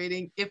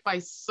graduating if I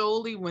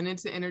solely went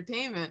into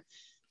entertainment,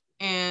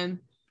 and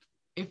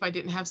if I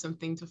didn't have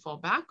something to fall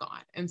back on.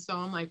 And so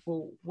I'm like,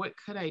 well, what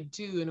could I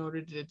do in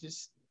order to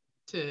just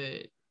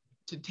to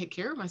take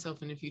care of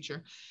myself in the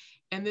future?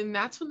 And then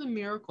that's when the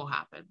miracle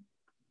happened.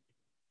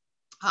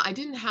 I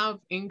didn't have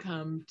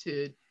income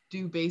to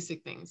do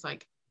basic things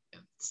like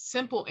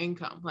simple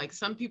income. Like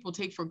some people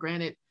take for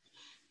granted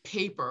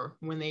paper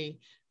when they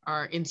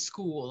are in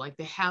school, like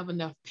they have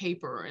enough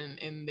paper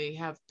and they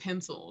have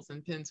pencils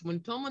and pens.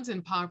 When someone's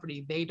in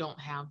poverty, they don't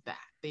have that.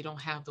 They don't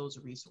have those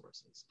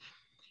resources.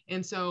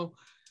 And so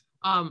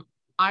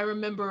I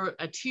remember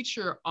a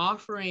teacher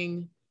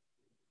offering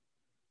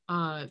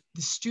the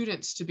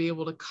students to be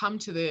able to come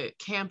to the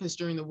campus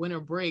during the winter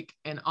break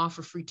and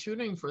offer free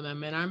tutoring for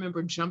them. And I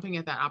remember jumping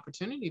at that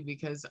opportunity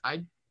because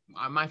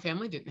my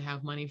family didn't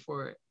have money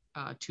for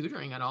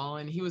tutoring at all.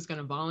 And he was going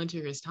to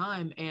volunteer his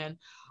time. And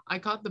I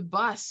caught the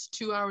bus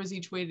 2 hours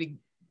each way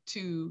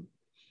to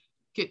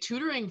get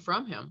tutoring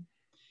from him.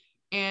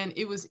 And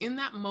it was in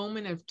that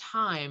moment of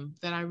time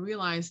that I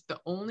realized the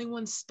only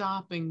one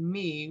stopping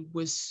me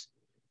was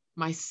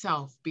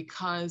myself,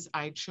 because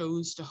I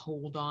chose to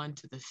hold on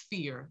to the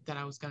fear that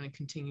I was going to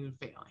continue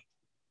failing.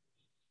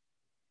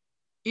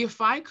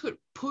 If I could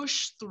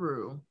push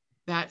through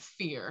that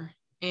fear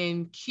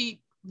and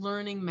keep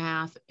learning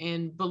math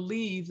and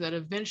believe that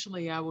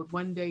eventually I would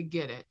one day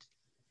get it,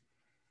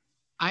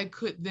 I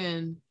could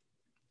then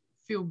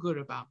feel good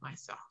about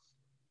myself.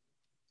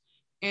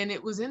 And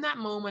it was in that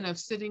moment of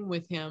sitting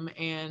with him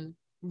and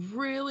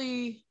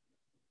really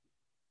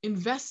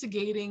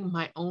investigating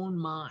my own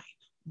mind,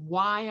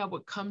 why I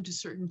would come to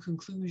certain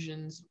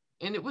conclusions.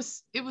 And it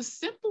was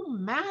simple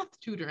math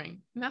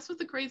tutoring. And that's what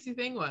the crazy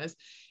thing was.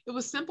 It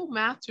was simple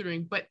math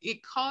tutoring, but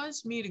it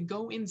caused me to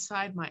go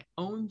inside my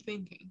own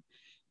thinking,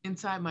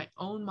 inside my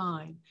own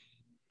mind.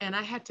 And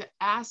I had to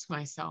ask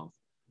myself,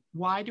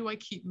 why do I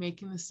keep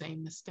making the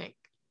same mistake?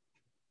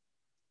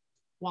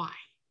 Why?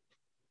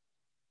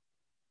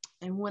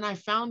 And when I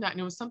found out, and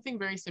it was something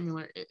very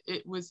similar,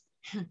 it was,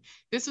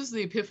 this was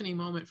the epiphany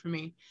moment for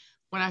me.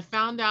 When I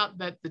found out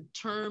that the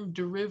term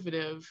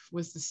derivative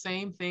was the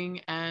same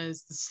thing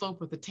as the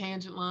slope of the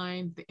tangent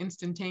line, the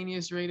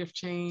instantaneous rate of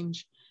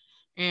change,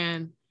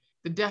 and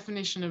the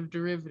definition of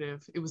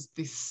derivative, it was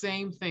the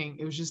same thing.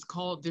 It was just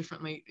called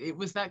differently. It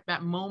was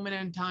that moment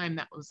in time,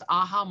 that was the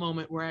aha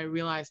moment where I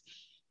realized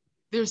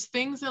there's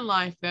things in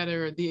life that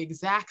are the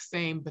exact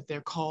same, but they're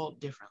called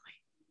differently.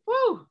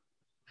 Woo!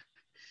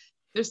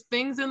 There's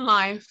things in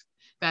life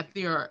that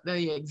they are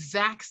the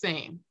exact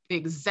same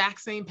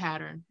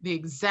pattern, the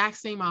exact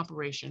same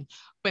operation,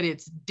 but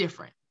it's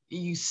different.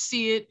 You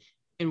see it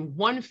in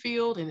one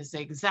field and it's the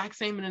exact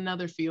same in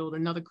another field,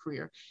 another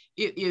career.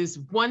 It is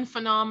one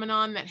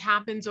phenomenon that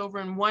happens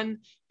over in one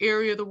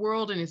area of the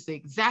world and it's the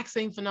exact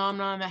same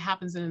phenomenon that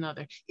happens in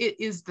another. It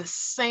is the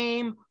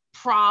same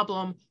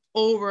problem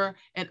over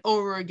and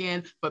over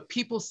again, but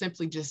people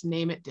simply just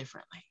name it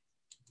differently.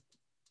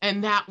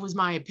 And that was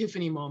my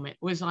epiphany moment,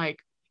 was like,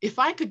 if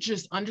I could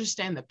just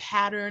understand the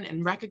pattern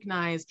and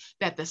recognize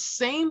that the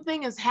same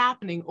thing is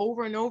happening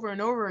over and over and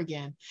over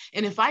again,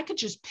 and if I could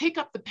just pick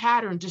up the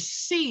pattern to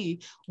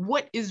see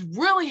what is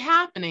really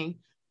happening,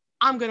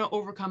 I'm going to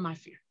overcome my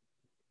fear.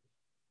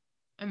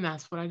 And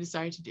that's what I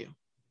decided to do.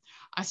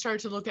 I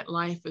started to look at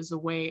life as a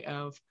way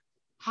of,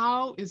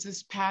 how is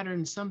this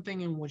pattern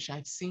something in which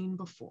I've seen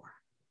before?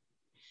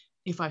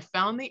 If I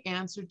found the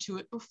answer to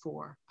it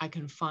before, I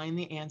can find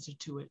the answer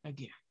to it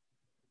again.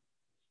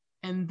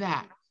 And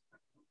that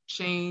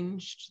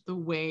changed the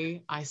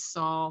way I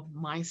saw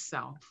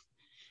myself.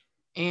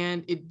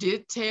 And it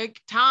did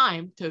take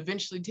time to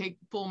eventually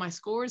pull my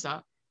scores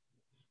up.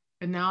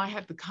 But now I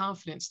had the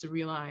confidence to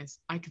realize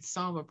I could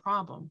solve a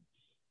problem,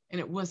 and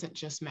it wasn't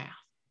just math.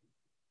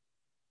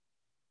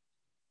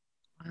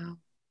 Wow.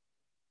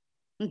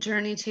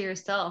 Journey to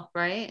yourself,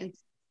 right? It's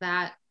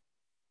that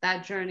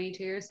journey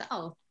to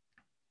yourself.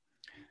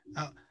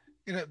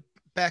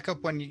 Back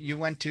up when you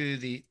went to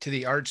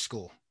the art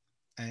school,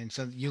 and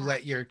so you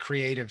let your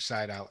creative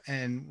side out.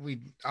 And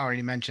we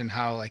already mentioned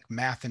how like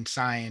math and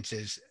science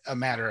is a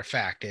matter of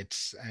fact.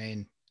 It's, I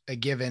mean, a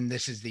given.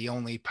 This is the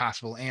only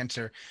possible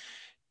answer.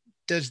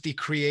 Does the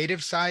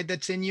creative side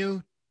that's in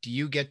you, do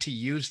you get to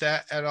use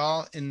that at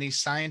all in the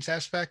science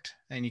aspect?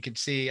 And you can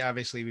see,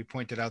 obviously, we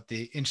pointed out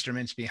the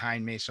instruments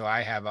behind me. So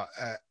I have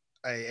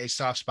a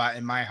soft spot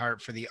in my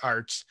heart for the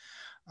arts,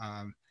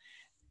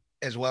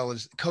 as well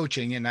as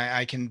coaching, and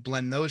I can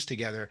blend those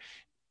together.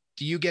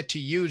 Do you get to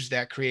use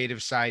that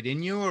creative side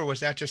in you, or was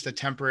that just a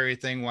temporary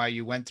thing while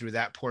you went through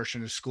that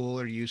portion of school,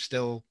 or you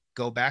still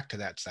go back to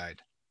that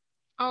side?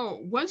 Oh,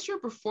 once you're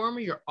a performer,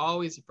 you're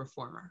always a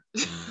performer.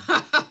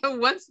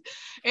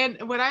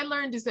 And what I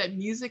learned is that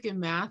music and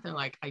math are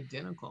like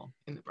identical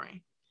in the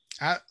brain.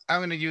 I'm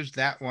going to use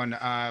that one.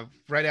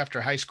 Right after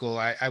high school,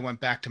 I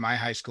went back to my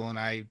high school, and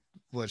I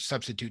was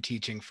substitute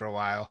teaching for a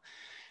while.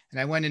 And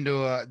I went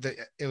into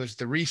it was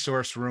the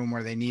resource room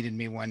where they needed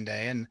me one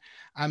day. And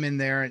I'm in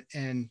there,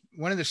 and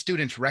one of the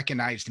students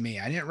recognized me.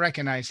 I didn't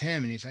recognize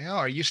him. And he's like, "Oh,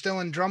 are you still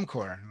in drum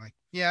corps?" I'm like,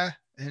 "Yeah."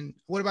 "And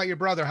what about your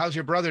brother? How's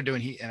your brother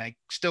doing?" And I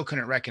still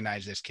couldn't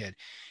recognize this kid.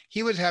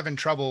 He was having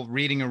trouble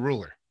reading a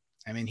ruler.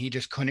 I mean, he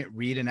just couldn't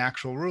read an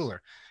actual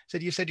ruler. I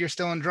said, "You said you're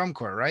still in drum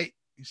corps, right?"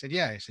 He said,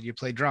 "Yeah." I said, "You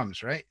play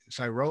drums, right?"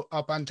 So I wrote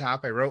up on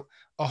top, I wrote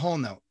a whole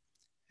note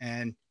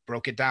and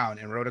broke it down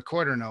and wrote a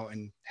quarter note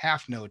and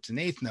half notes and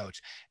eighth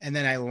notes. And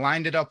then I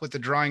lined it up with the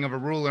drawing of a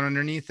ruler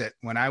underneath it.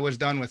 When I was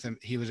done with him,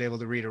 he was able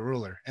to read a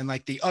ruler. And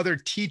like the other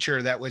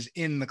teacher that was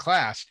in the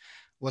class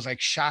was like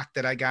shocked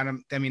that I got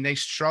him. I mean, they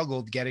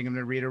struggled getting him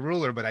to read a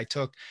ruler, but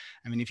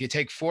if you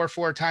take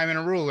 4 time in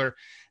a ruler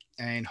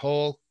and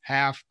whole,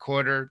 half,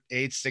 quarter,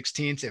 eighth,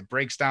 16ths, it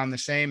breaks down the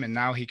same. And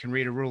now he can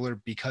read a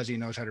ruler because he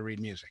knows how to read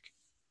music.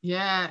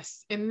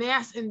 Yes. And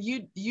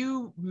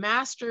you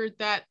mastered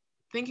that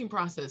thinking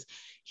process.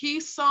 He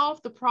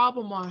solved the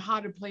problem on how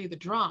to play the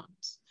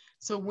drums.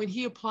 So when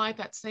he applied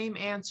that same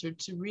answer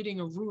to reading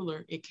a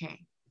ruler, it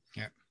came.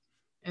 Yeah.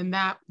 And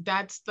that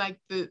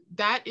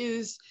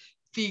is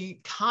the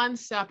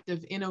concept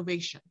of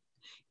innovation.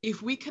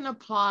 If we can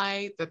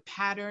apply the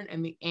pattern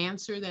and the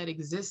answer that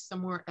exists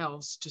somewhere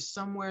else to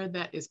somewhere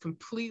that is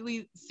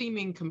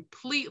seeming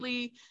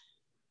completely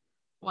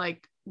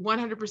like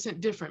 100%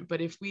 different,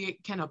 but if we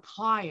can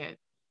apply it,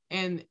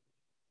 and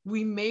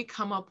we may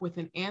come up with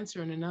an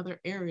answer in another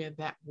area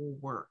that will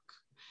work.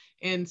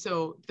 And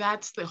so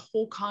that's the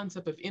whole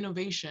concept of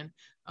innovation,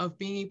 of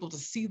being able to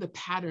see the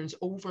patterns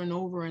over and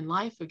over in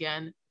life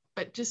again,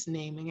 but just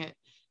naming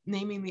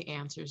the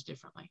answers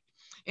differently.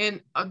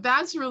 And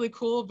that's really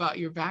cool about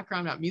your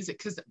background about music,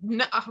 because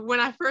when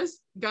I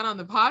first got on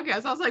the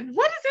podcast, I was like,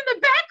 what is in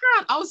the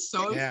background? I was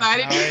so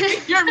excited to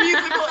see your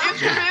musical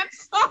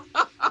instruments.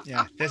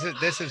 Yeah,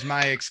 this is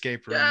my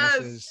escape room. Yes.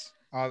 This is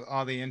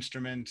all the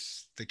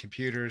instruments, the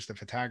computers, the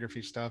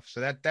photography stuff.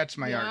 So that's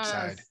my art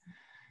side.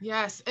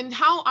 Yes. And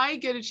how I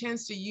get a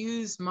chance to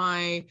use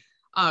my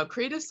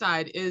creative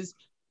side is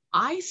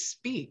I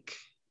speak.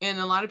 And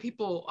a lot of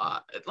people,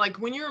 like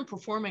when you're in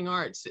performing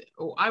arts,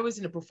 I was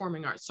into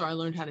performing arts. So I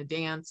learned how to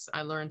dance.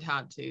 I learned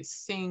how to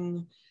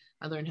sing.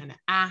 I learned how to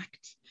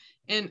act.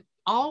 And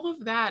all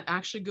of that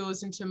actually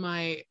goes into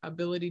my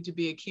ability to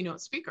be a keynote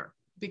speaker.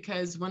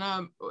 Because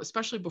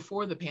especially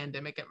before the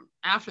pandemic,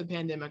 after the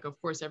pandemic, of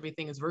course,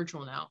 everything is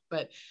virtual now.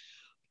 But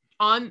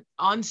on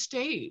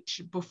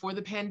stage before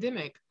the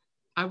pandemic,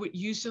 I would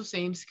use those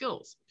same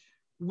skills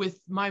with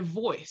my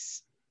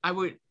voice. I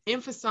would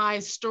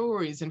emphasize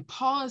stories and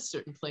pause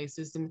certain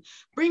places and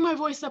bring my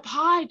voice up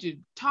high to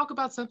talk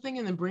about something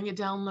and then bring it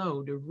down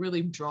low to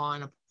really draw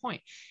in a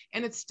point.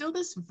 And it's still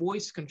this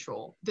voice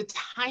control. The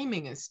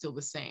timing is still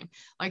the same.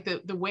 Like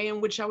the way in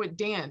which I would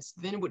dance,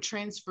 then it would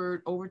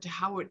transfer over to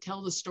how I would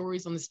tell the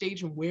stories on the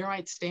stage and where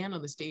I'd stand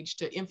on the stage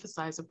to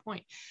emphasize a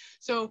point.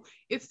 So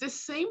it's the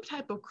same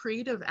type of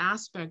creative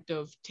aspect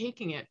of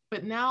taking it,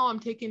 but now I'm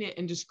taking it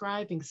and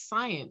describing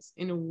science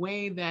in a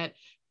way that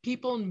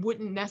people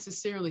wouldn't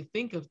necessarily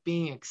think of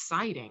being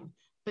exciting,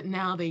 but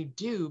now they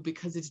do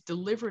because it's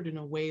delivered in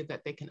a way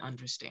that they can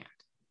understand.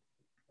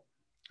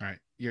 All right.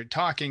 You're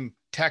talking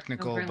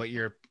technical, but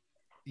you're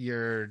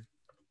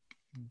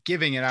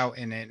giving it out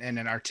in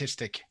an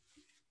artistic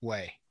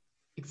way.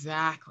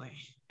 Exactly.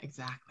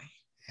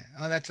 Yeah.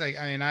 Oh, that's like,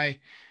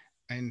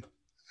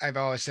 I've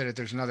always said it.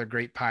 There's another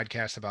great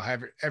podcast about how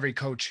every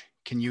coach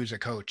can use a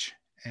coach.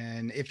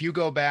 And if you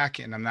go back,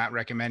 and I'm not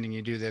recommending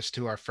you do this,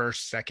 to our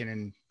first, second,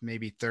 and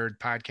maybe third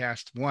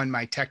podcast, one,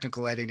 my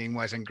technical editing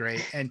wasn't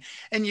great. And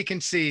you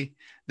can see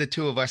the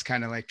two of us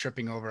kind of like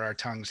tripping over our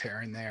tongues here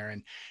and there.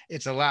 And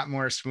it's a lot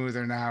more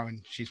smoother now.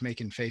 And she's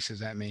making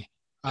faces at me.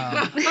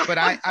 But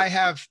I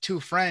have two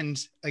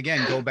friends,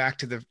 again, go back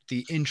to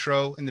the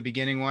intro in the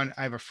beginning one.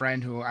 I have a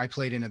friend who I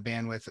played in a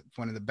band with,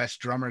 one of the best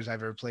drummers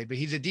I've ever played, but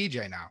he's a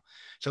DJ now.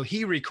 So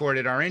he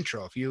recorded our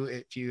intro.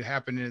 If you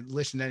happen to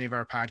listen to any of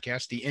our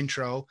podcasts, the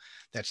intro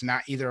that's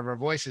not either of our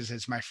voices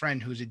is my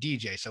friend who's a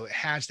DJ. So it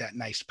has that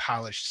nice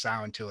polished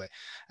sound to it.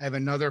 I have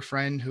another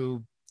friend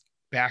who,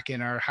 back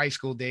in our high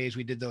school days,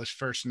 we did those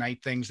first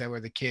night things that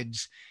were the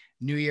kids'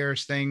 New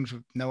Year's things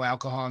with no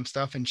alcohol and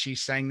stuff. And she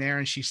sang there,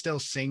 and she still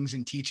sings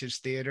and teaches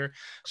theater.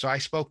 So I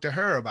spoke to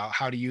her about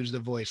how to use the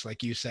voice,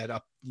 like you said,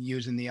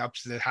 using the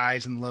ups, the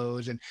highs and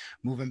lows, and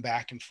moving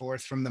back and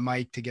forth from the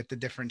mic to get the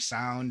different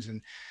sounds.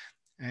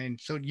 And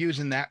so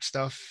using that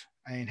stuff,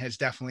 has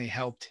definitely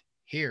helped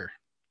here.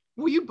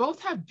 Well, you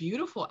both have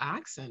beautiful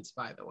accents,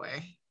 by the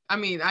way. I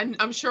mean,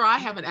 I'm sure I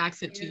have an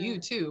accent to you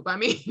too, but I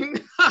mean,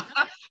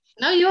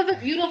 no, you have a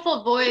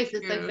beautiful voice.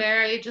 Thank It's you. like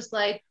very just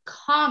like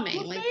calming.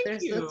 Well, like thank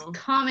there's you. this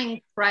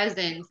calming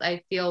presence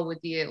I feel with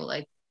you,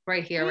 like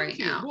right here, Thank right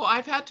you. now. Well,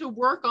 I've had to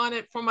work on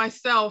it for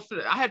myself.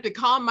 I had to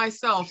calm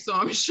myself, so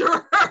I'm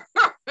sure,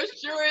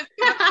 it's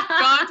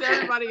gone to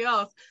everybody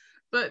else.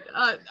 But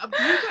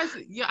you guys,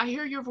 yeah, I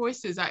hear your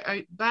voices.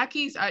 Back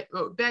east.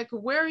 Beck,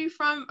 where are you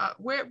from?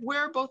 Where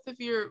are both of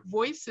your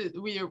voices?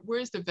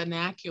 Where's the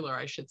vernacular,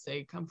 I should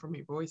say, come from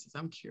your voices?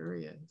 I'm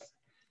curious.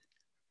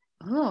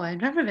 Oh, I've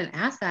never been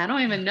asked that. I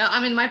don't even know.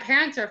 I mean, my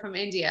parents are from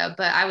India,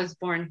 but I was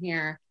born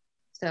here,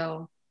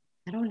 so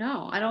I don't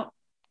know.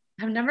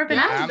 I've never been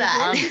asked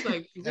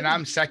that. And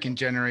I'm second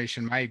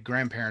generation. My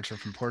grandparents are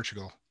from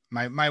Portugal.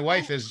 My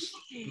wife is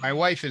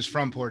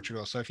from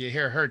Portugal. So if you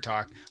hear her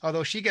talk,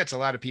 although she gets a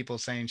lot of people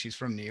saying she's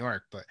from New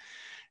York, but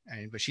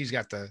she's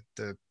got the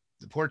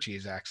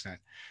Portuguese accent.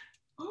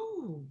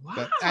 Oh, wow.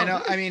 But I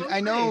know, I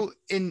know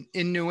in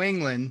New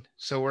England,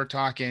 so we're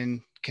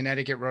talking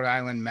Connecticut, Rhode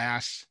Island,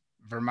 Mass,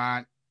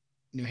 Vermont,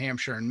 New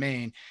Hampshire, and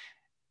Maine.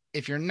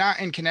 If you're not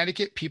in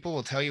Connecticut, people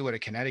will tell you what a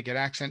Connecticut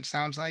accent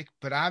sounds like.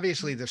 But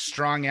obviously the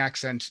strong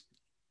accents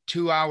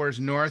 2 hours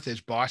north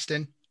is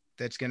Boston.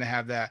 That's going to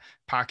have that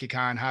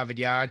Pakistan, Harvard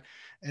Yard.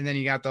 And then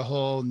you got the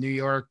whole New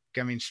York,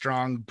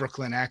 strong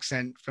Brooklyn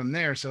accent from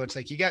there. So it's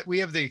like we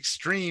have the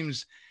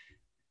extremes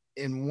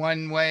in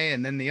one way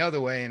and then the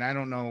other way. And I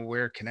don't know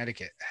where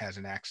Connecticut has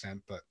an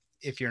accent, but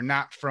if you're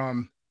not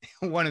from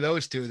one of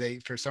those two,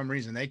 for some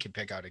reason they can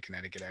pick out a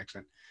Connecticut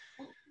accent.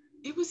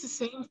 It was the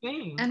same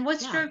thing. And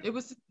what's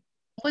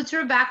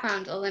your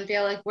background,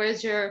 Olympia? Like,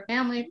 where's your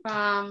family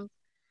from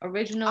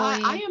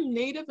originally? I am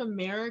Native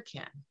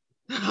American.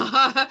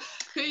 Yeah,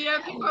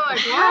 people are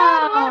like,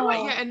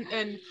 wow. Yeah,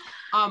 and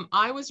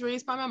I was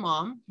raised by my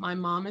mom. My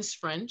mom is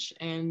French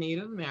and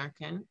Native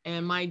American,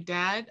 and my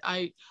dad,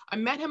 I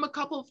met him a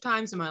couple of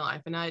times in my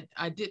life, and I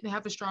didn't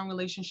have a strong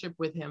relationship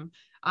with him.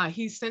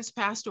 He's since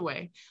passed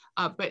away,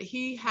 but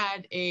he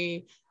had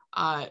his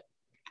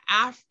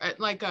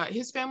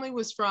family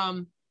was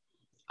from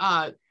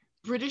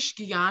British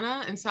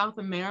Guiana in South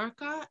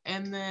America,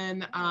 and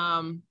then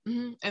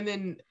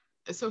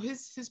so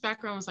his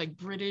background was like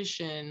British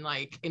and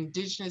like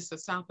indigenous to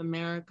South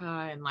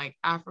America and like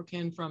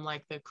African from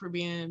like the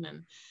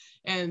Caribbean,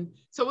 and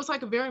so it was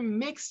like a very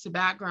mixed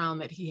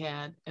background that he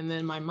had. And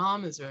then my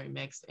mom is very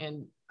mixed,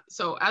 and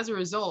so as a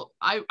result,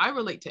 I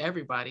relate to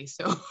everybody.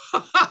 So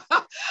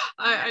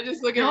I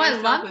just look at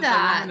myself as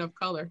a woman of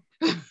color.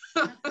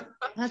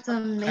 That's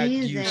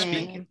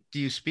amazing. Do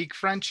you speak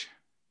French?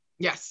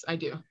 Yes, I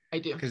do.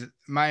 Because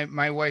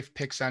my wife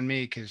picks on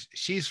me because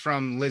she's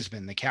from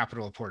Lisbon, the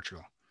capital of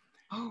Portugal.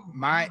 Oh,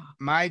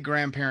 my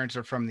grandparents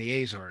are from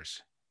the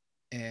Azores,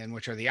 and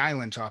which are the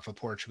islands off of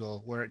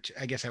Portugal, where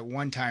I guess at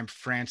one time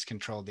France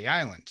controlled the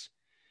islands.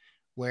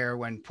 Where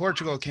when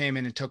Portugal came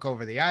in and took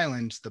over the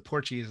islands, the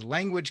Portuguese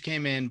language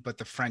came in, but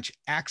the French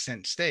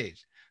accent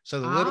stays. So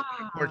the little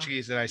bit of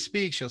Portuguese that I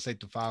speak, she'll say,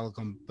 "Tu fala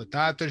com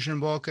batatas na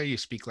boca." You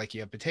speak like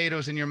you have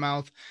potatoes in your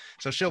mouth.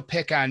 So she'll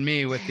pick on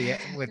me with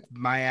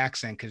my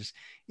accent, because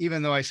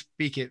even though I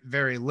speak it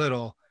very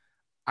little,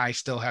 I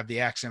still have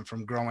the accent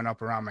from growing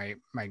up around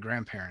my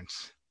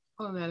grandparents.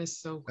 Oh, that is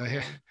so cool.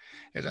 Here's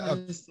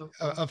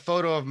a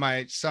photo of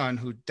my son,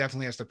 who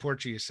definitely has the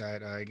Portuguese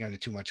side. I got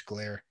too much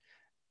glare.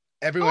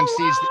 Everyone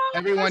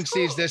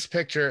sees this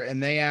picture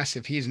and they ask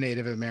if he's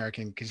Native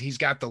American, because he's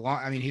got the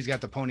he's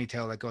got the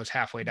ponytail that goes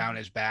halfway down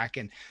his back,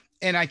 and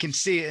I can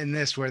see it in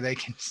this where they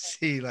can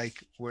see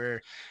like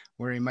where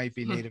he might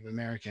be Native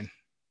American.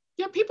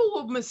 Yeah, people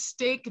will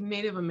mistake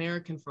Native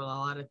American for a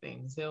lot of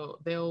things.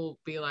 They'll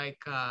be like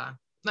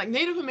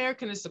Native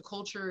American is the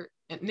culture,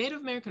 and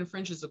Native American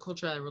French is the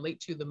culture I relate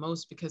to the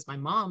most, because my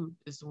mom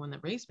is the one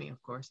that raised me,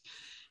 of course.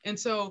 And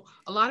so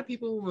a lot of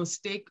people will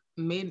mistake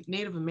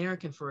Native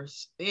American for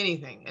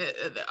anything.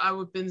 I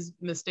would have been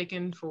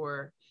mistaken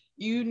for,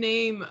 you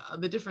name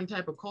the different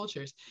type of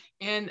cultures.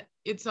 And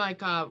it's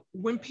like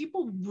when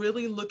people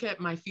really look at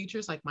my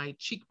features, like my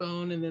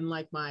cheekbone and then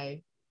like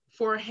my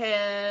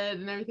forehead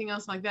and everything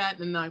else like that,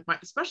 and like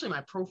especially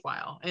my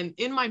profile. And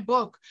in my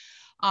book,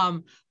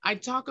 I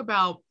talk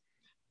about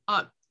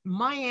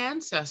my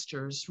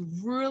ancestors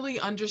really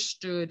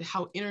understood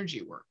how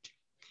energy worked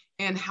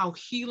and how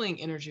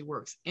healing energy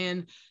works.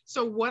 And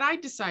so what I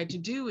decide to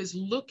do is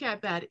look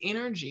at that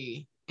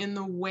energy in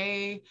the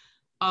way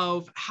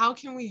of how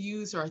can we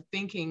use our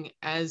thinking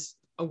as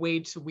a way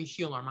to we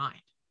heal our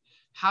mind?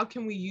 How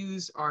can we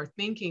use our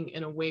thinking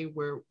in a way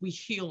where we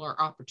heal our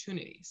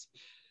opportunities?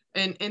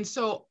 And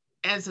so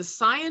as a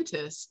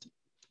scientist,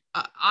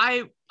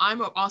 I'm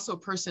also a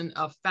person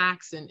of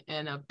facts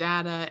and of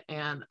data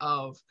and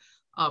of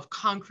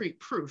concrete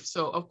proof.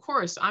 So of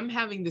course, I'm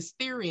having this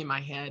theory in my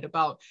head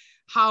about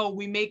how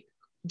we make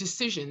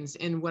decisions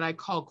in what I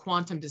call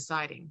quantum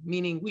deciding,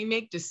 meaning we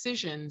make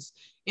decisions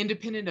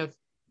independent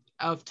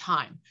of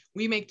time.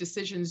 We make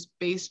decisions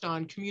based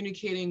on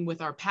communicating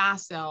with our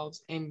past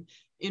selves and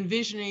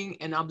envisioning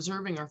and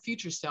observing our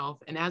future self.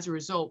 And as a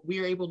result, we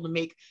are able to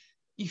make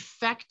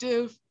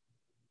effective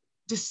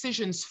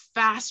decisions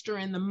faster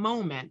in the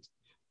moment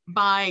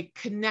by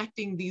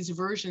connecting these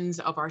versions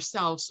of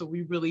ourselves, so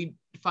we really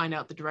find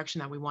out the direction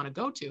that we want to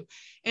go to.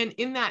 And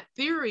in that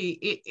theory,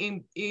 it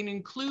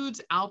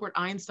includes Albert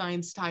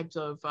Einstein's types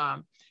of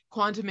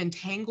quantum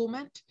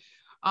entanglement,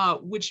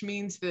 which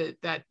means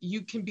that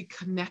you can be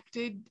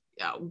connected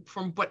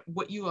from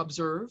what you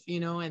observe,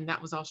 and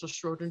that was also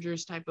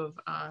Schrodinger's type of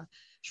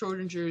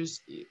Schrodinger's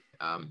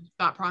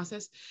thought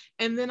process.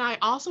 And then I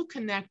also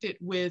connect it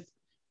with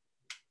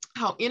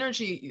how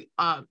energy,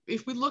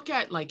 if we look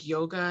at like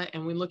yoga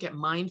and we look at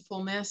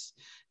mindfulness,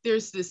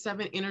 there's the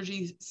 7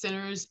 energy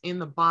centers in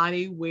the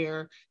body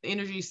where the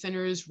energy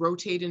centers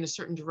rotate in a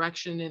certain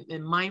direction,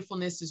 and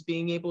mindfulness is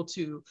being able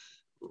to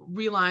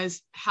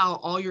realize how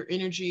all your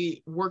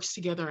energy works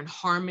together in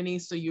harmony,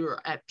 so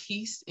you're at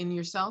peace in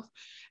yourself.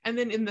 And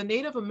then in the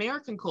Native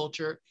American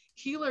culture,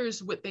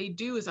 healers, what they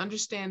do is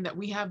understand that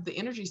we have the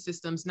energy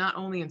systems not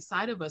only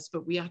inside of us,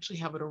 but we actually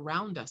have it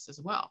around us as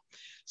well.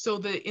 So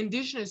the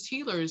indigenous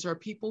healers are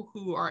people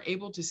who are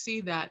able to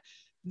see that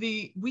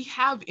we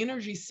have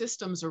energy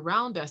systems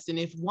around us, and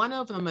if one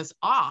of them is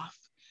off,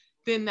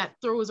 then that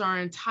throws our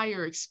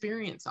entire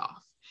experience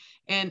off.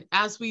 And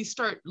as we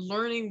start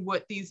learning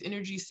what these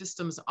energy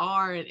systems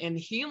are and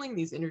healing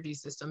these energy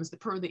systems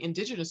per the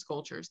indigenous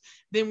cultures,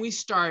 then we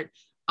start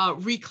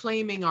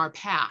reclaiming our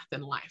path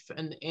in life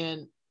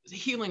and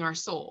healing our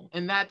soul.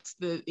 And that's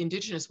the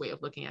indigenous way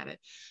of looking at it.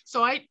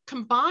 So I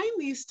combine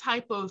these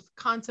type of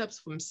concepts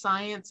from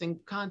science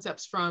and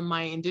concepts from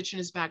my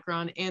indigenous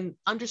background and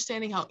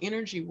understanding how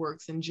energy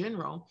works in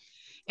general,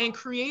 and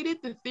created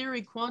the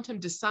theory quantum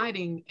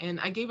deciding. And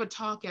I gave a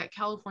talk at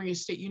California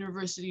State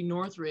University,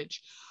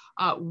 Northridge,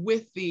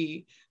 with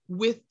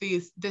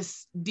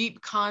this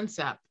deep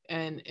concept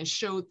and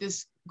showed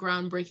this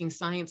groundbreaking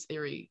science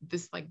theory,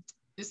 this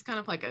kind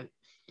of like a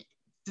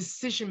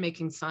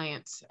decision-making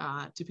science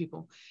to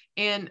people.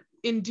 And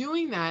in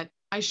doing that,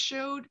 I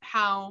showed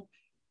how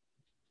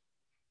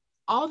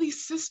all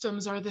these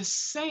systems are the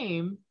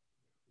same,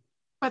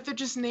 but they're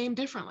just named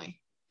differently.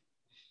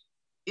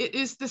 It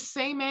is the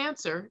same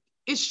answer,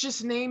 it's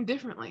just named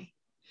differently.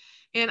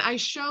 And I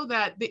show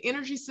that the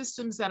energy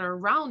systems that are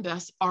around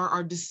us are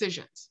our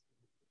decisions.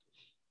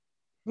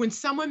 When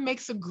someone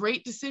makes a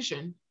great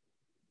decision,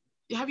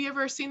 have you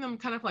ever seen them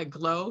kind of like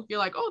glow? You're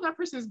like, oh, that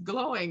person's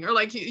glowing. Or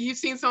like you've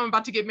seen someone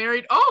about to get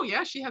married. Oh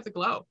yeah, she has a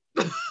glow.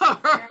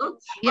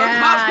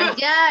 Yeah,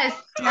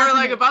 yes. Or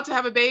like about to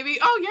have a baby.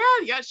 Oh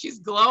yeah, she's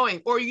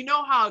glowing. Or you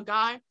know how a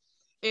guy,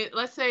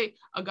 let's say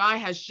a guy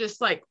has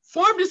just like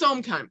formed his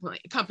own company.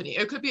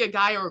 It could be a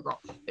guy or a girl.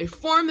 They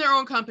form their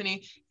own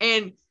company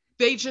and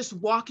they just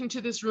walk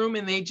into this room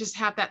and they just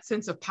have that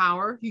sense of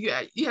power. You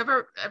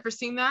ever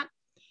seen that?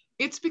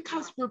 It's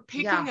because we're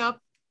picking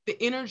up the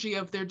energy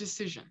of their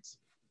decisions.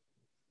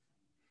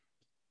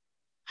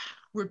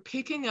 We're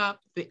picking up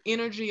the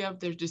energy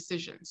of their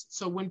decisions.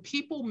 So when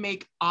people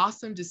make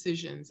awesome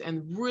decisions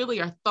and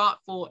really are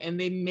thoughtful and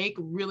they make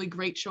really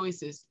great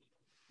choices,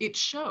 it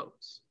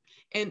shows.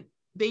 And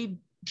they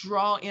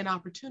draw in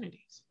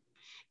opportunities.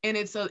 And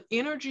it's an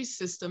energy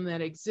system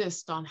that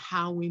exists on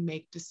how we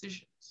make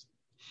decisions.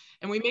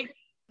 And we make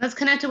that's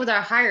connected with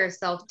our higher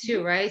self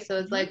too, right? So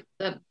it's like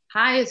the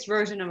highest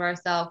version of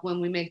ourselves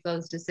when we make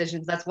those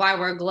decisions. That's why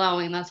we're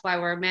glowing. That's why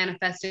we're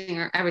manifesting,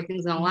 or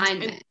everything's in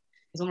alignment.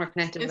 Is when we're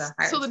connected with our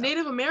higher self. So the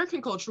Native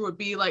American culture would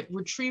be like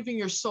retrieving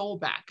your soul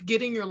back,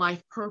 getting your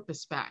life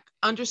purpose back,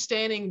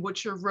 understanding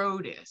what your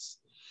road is.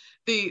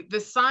 The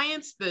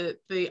science,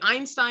 the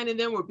Einstein and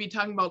them would be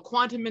talking about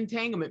quantum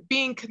entanglement,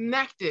 being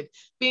connected,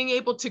 being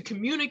able to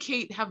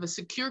communicate, have a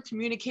secure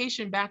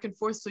communication back and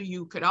forth, so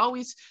you could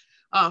always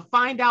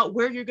find out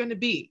where you're going to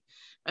be.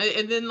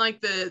 And then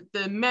like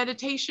the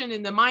meditation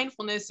and the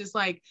mindfulness is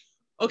like,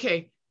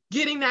 okay,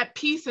 getting that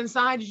peace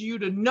inside you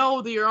to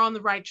know that you're on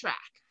the right track.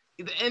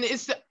 and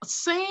it's the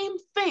same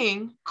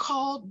thing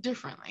called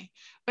differently.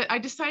 But I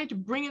decided to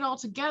bring it all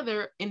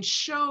together and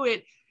show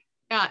it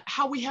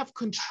how we have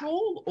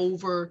control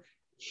over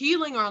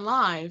healing our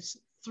lives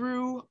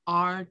through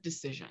our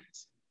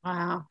decisions.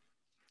 Wow.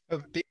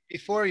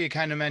 Before you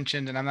kind of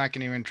mentioned, and I'm not going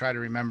to even try to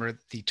remember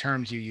the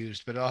terms you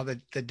used, but all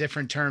the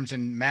different terms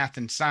in math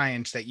and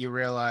science that you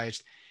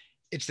realized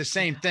it's the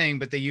same thing,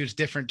 but they use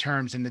different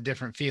terms in the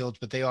different fields,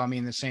 but they all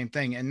mean the same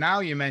thing. And now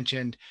you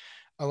mentioned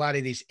a lot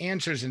of these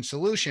answers and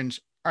solutions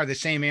are the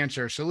same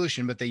answer or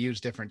solution, but they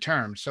use different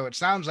terms. So it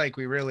sounds like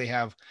we really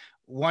have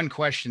one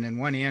question and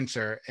one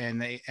answer.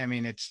 And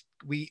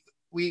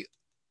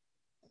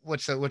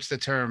what's the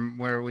term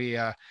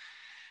where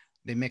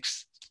they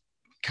mix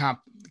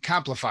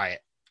complify it,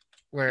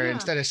 where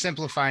instead of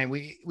simplifying,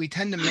 we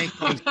tend to make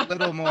things a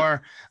little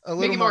more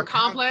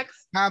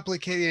complex,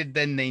 complicated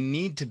than they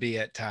need to be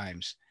at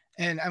times.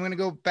 And I'm going to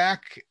go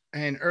back,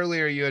 and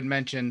earlier you had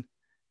mentioned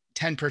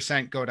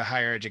 10% go to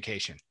higher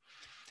education.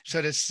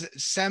 So to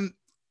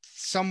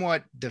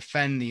somewhat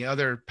defend the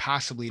other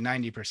possibly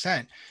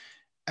 90%,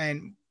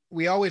 and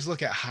we always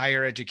look at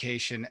higher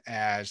education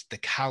as the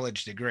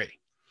college degree.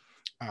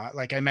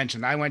 Like I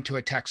mentioned, I went to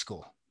a tech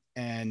school.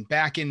 And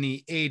back in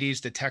the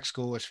 80s, the tech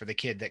school was for the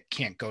kid that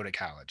can't go to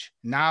college.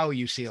 Now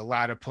you see a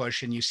lot of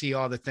push, and you see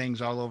all the things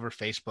all over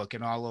Facebook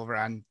and all over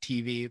on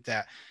TV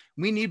that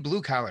we need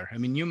blue collar. I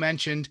mean, you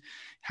mentioned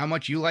how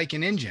much you like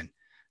an engine.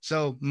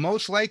 So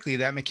most likely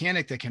that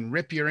mechanic that can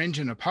rip your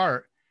engine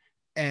apart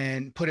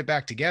and put it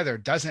back together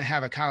doesn't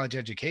have a college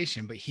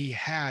education, but he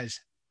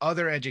has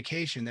other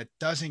education that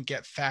doesn't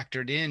get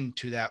factored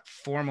into that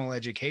formal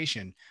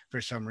education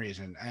for some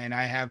reason. And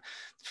I have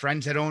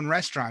friends that own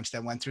restaurants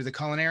that went through the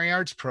culinary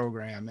arts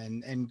program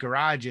and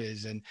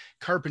garages and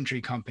carpentry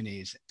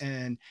companies.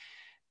 And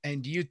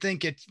do you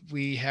think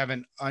we have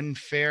an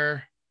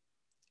unfair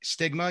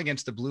stigma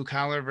against the blue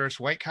collar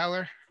versus white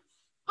collar?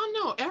 Oh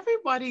no,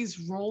 everybody's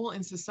role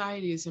in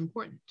society is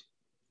important.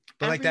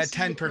 But like that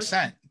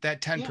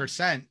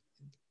 10%,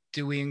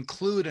 do we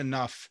include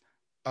enough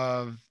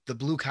of the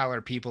blue collar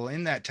people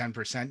in that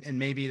 10%? And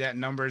maybe that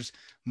number's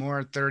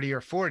more 30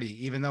 or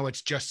 40, even though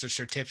it's just a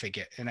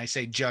certificate. And I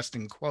say just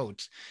in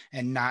quotes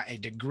and not a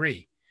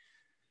degree.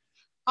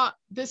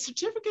 The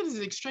certificate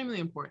is extremely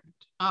important.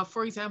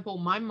 For example,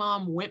 my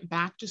mom went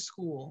back to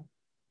school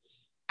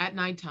at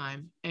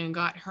nighttime and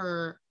got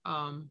her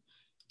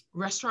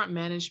restaurant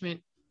management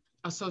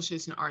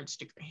associates in arts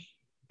degree.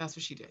 That's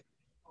what she did.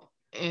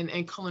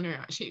 And culinary.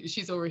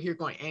 She's over here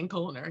going, and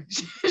culinary.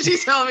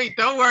 She's telling me,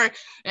 don't worry,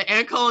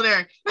 and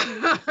culinary.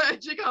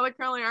 She got a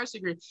culinary arts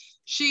degree.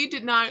 She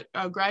did not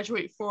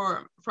graduate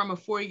from a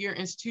 4-year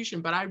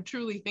institution, but I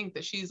truly think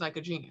that she's like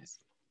a genius.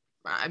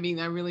 I mean,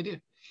 I really do.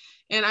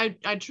 And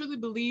I truly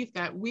believe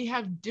that we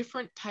have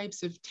different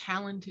types of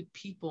talented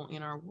people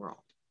in our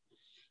world.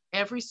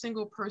 Every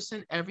single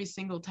person, every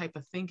single type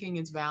of thinking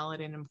is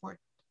valid and important.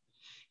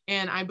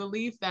 And I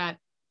believe that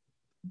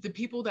the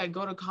people that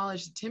go to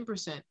college, the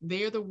 10%,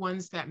 they're the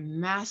ones that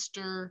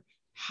master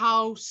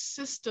how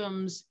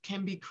systems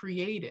can be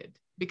created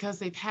because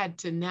they've had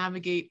to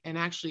navigate and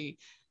actually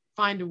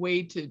find a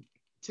way to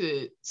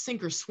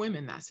sink or swim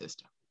in that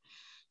system.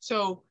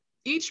 So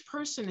each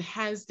person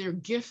has their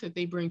gift that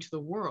they bring to the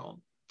world.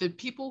 The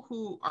people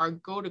who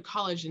go to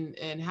college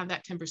and have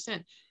that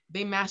 10%,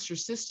 they master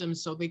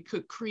systems so they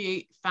could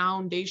create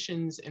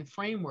foundations and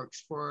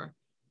frameworks for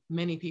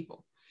many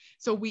people.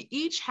 So we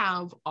each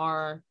have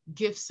our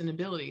gifts and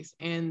abilities,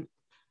 and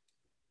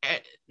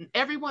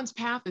everyone's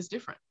path is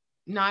different.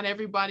 Not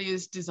everybody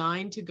is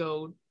designed to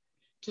go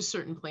to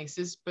certain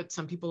places, but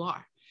some people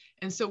are.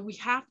 And so we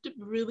have to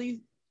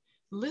really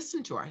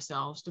listen to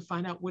ourselves to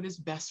find out what is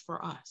best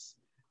for us.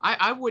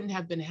 I wouldn't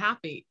have been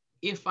happy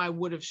if I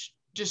would have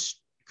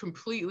just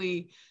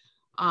completely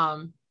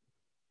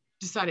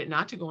decided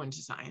not to go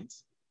into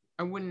science.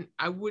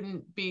 I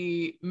wouldn't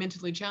be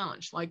mentally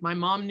challenged. Like my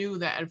mom knew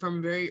that from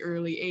a very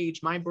early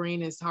age, my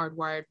brain is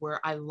hardwired where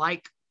I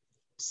like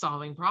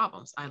solving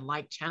problems. I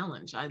like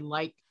challenge.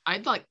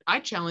 I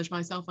challenge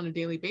myself on a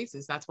daily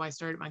basis. That's why I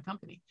started my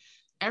company.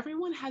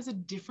 Everyone has a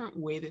different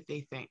way that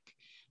they think.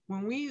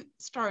 When we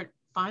start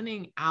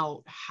finding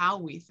out how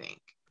we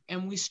think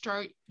and we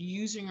start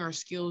using our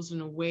skills in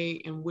a way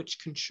in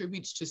which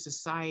contributes to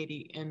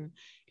society and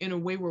in a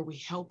way where we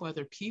help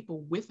other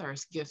people with our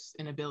gifts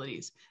and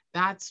abilities,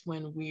 that's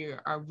when we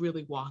are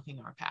really walking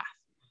our path.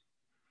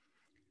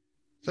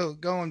 So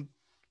going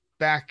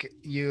back,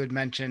 you had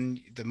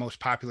mentioned the most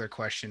popular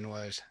question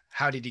was,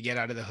 how did you get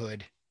out of the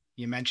hood?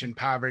 You mentioned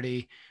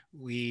poverty.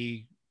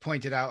 We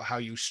pointed out how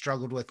you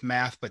struggled with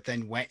math, but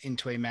then went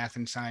into a math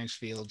and science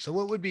field. So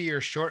what would be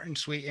your short and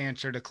sweet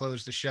answer to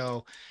close the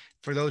show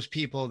for those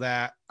people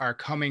that are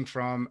coming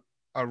from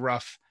a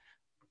rough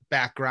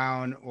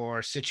background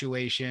or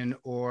situation,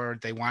 or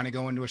they want to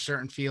go into a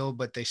certain field,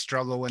 but they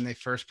struggle when they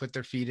first put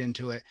their feet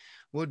into it?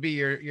 What would be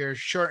your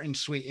short and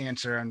sweet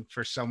answer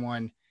for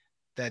someone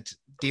that's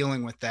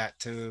dealing with that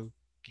to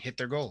hit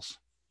their goals?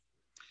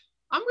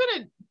 I'm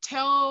going to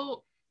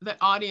tell the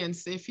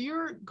audience, if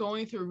you're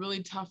going through a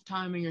really tough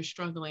time and you're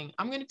struggling,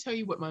 I'm going to tell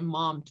you what my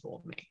mom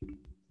told me.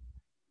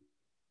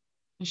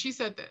 And she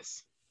said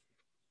this: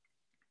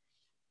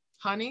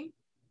 honey,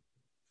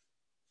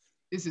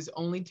 this is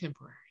only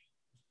temporary.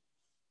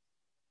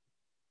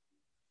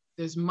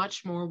 There's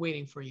much more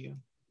waiting for you.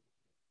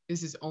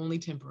 This is only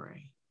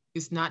temporary.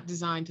 It's not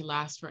designed to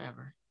last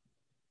forever.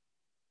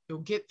 You'll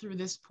get through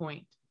this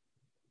point,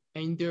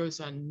 and there's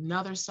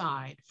another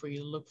side for you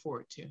to look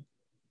forward to.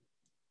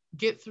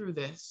 Get through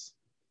this,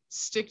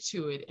 stick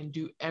to it, and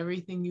do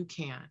everything you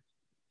can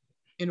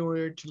in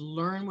order to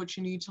learn what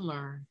you need to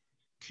learn,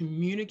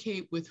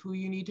 communicate with who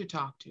you need to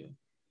talk to,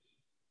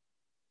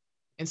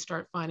 and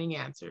start finding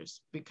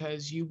answers,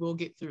 because you will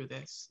get through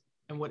this,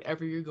 and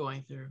whatever you're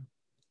going through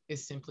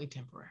is simply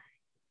temporary.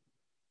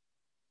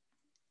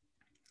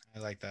 I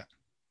like that.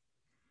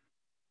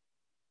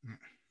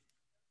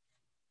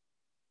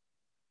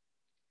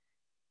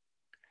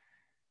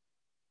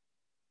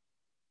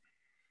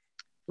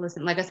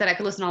 Listen, like I said, I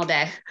could listen all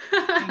day.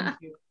 Thank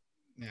you.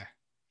 Yeah.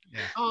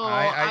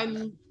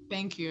 Oh,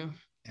 thank you.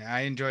 Yeah,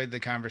 I enjoyed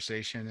the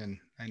conversation, and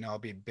I know I'll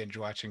be binge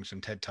watching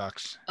some TED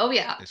Talks. Oh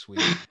yeah. This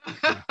week.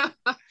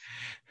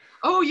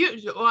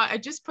 Well, I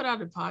just put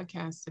out a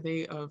podcast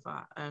today of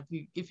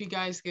if you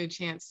guys get a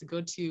chance to go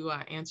to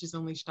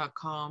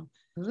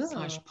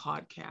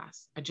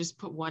answersunleashed.com/podcast. I just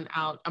put one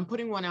out. I'm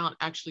putting one out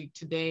actually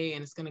today,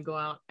 and it's going to go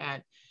out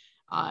at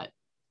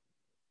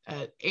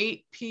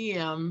 8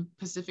 p.m.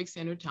 Pacific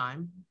Standard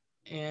Time,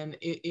 and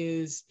it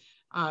is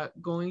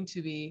going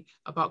to be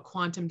about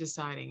quantum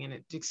deciding, and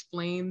it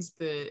explains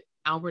the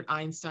Albert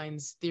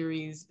Einstein's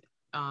theories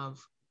of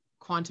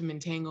quantum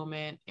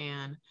entanglement,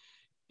 and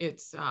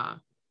it's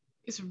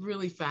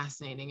really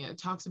fascinating. And it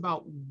talks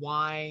about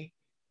why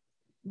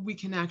we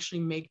can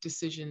actually make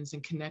decisions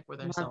and connect with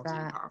ourselves in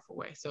a powerful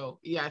way. So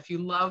yeah, if you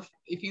love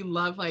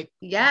like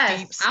yes,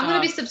 deep stuff, I'm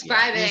gonna be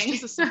subscribing. Yeah, it's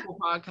just a simple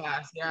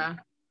podcast.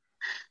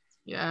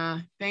 Yeah.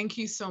 Thank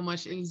you so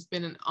much. It has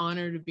been an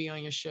honor to be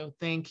on your show.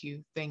 Thank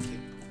you.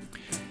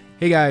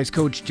 Hey guys,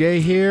 Coach Jay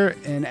here,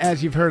 and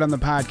as you've heard on the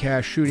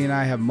podcast, Shruti and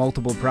I have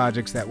multiple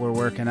projects that we're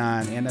working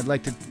on, and I'd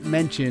like to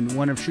mention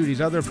one of Shruti's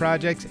other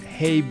projects,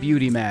 Hey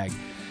Beauty Mag.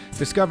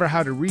 Discover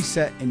how to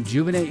reset and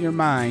rejuvenate your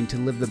mind to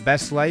live the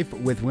best life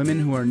with women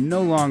who are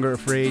no longer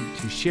afraid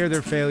to share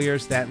their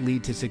failures that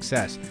lead to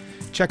success.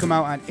 Check them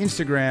out on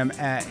Instagram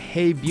at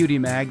Hey Beauty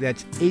Mag,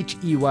 that's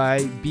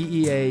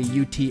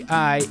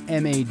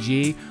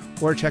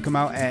HeyBeautyMag, or check them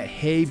out at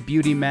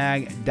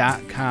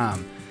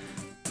heybeautymag.com.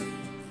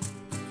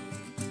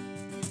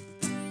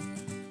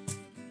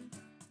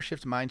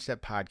 Shift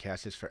Mindset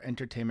Podcast is for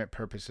entertainment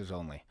purposes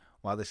only.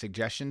 While the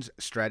suggestions,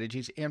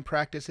 strategies, and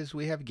practices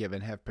we have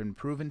given have been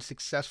proven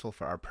successful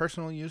for our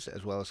personal use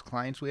as well as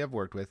clients we have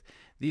worked with,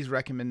 these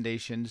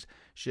recommendations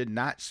should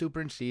not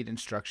supersede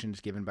instructions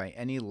given by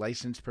any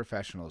licensed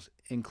professionals,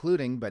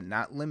 including but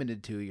not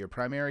limited to your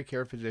primary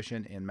care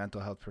physician and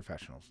mental health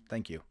professionals.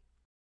 Thank you.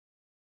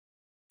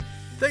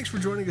 Thanks for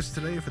joining us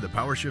today for the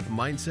PowerShift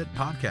Mindset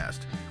Podcast.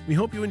 We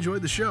hope you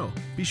enjoyed the show.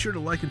 Be sure to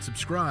like and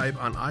subscribe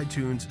on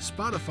iTunes,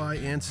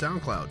 Spotify, and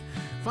SoundCloud.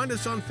 Find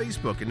us on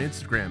Facebook and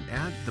Instagram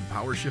at The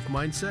PowerShift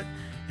Mindset,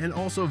 and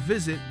also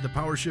visit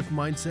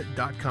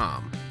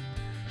thepowershiftmindset.com.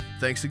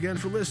 Thanks again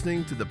for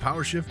listening to the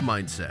PowerShift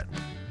Mindset.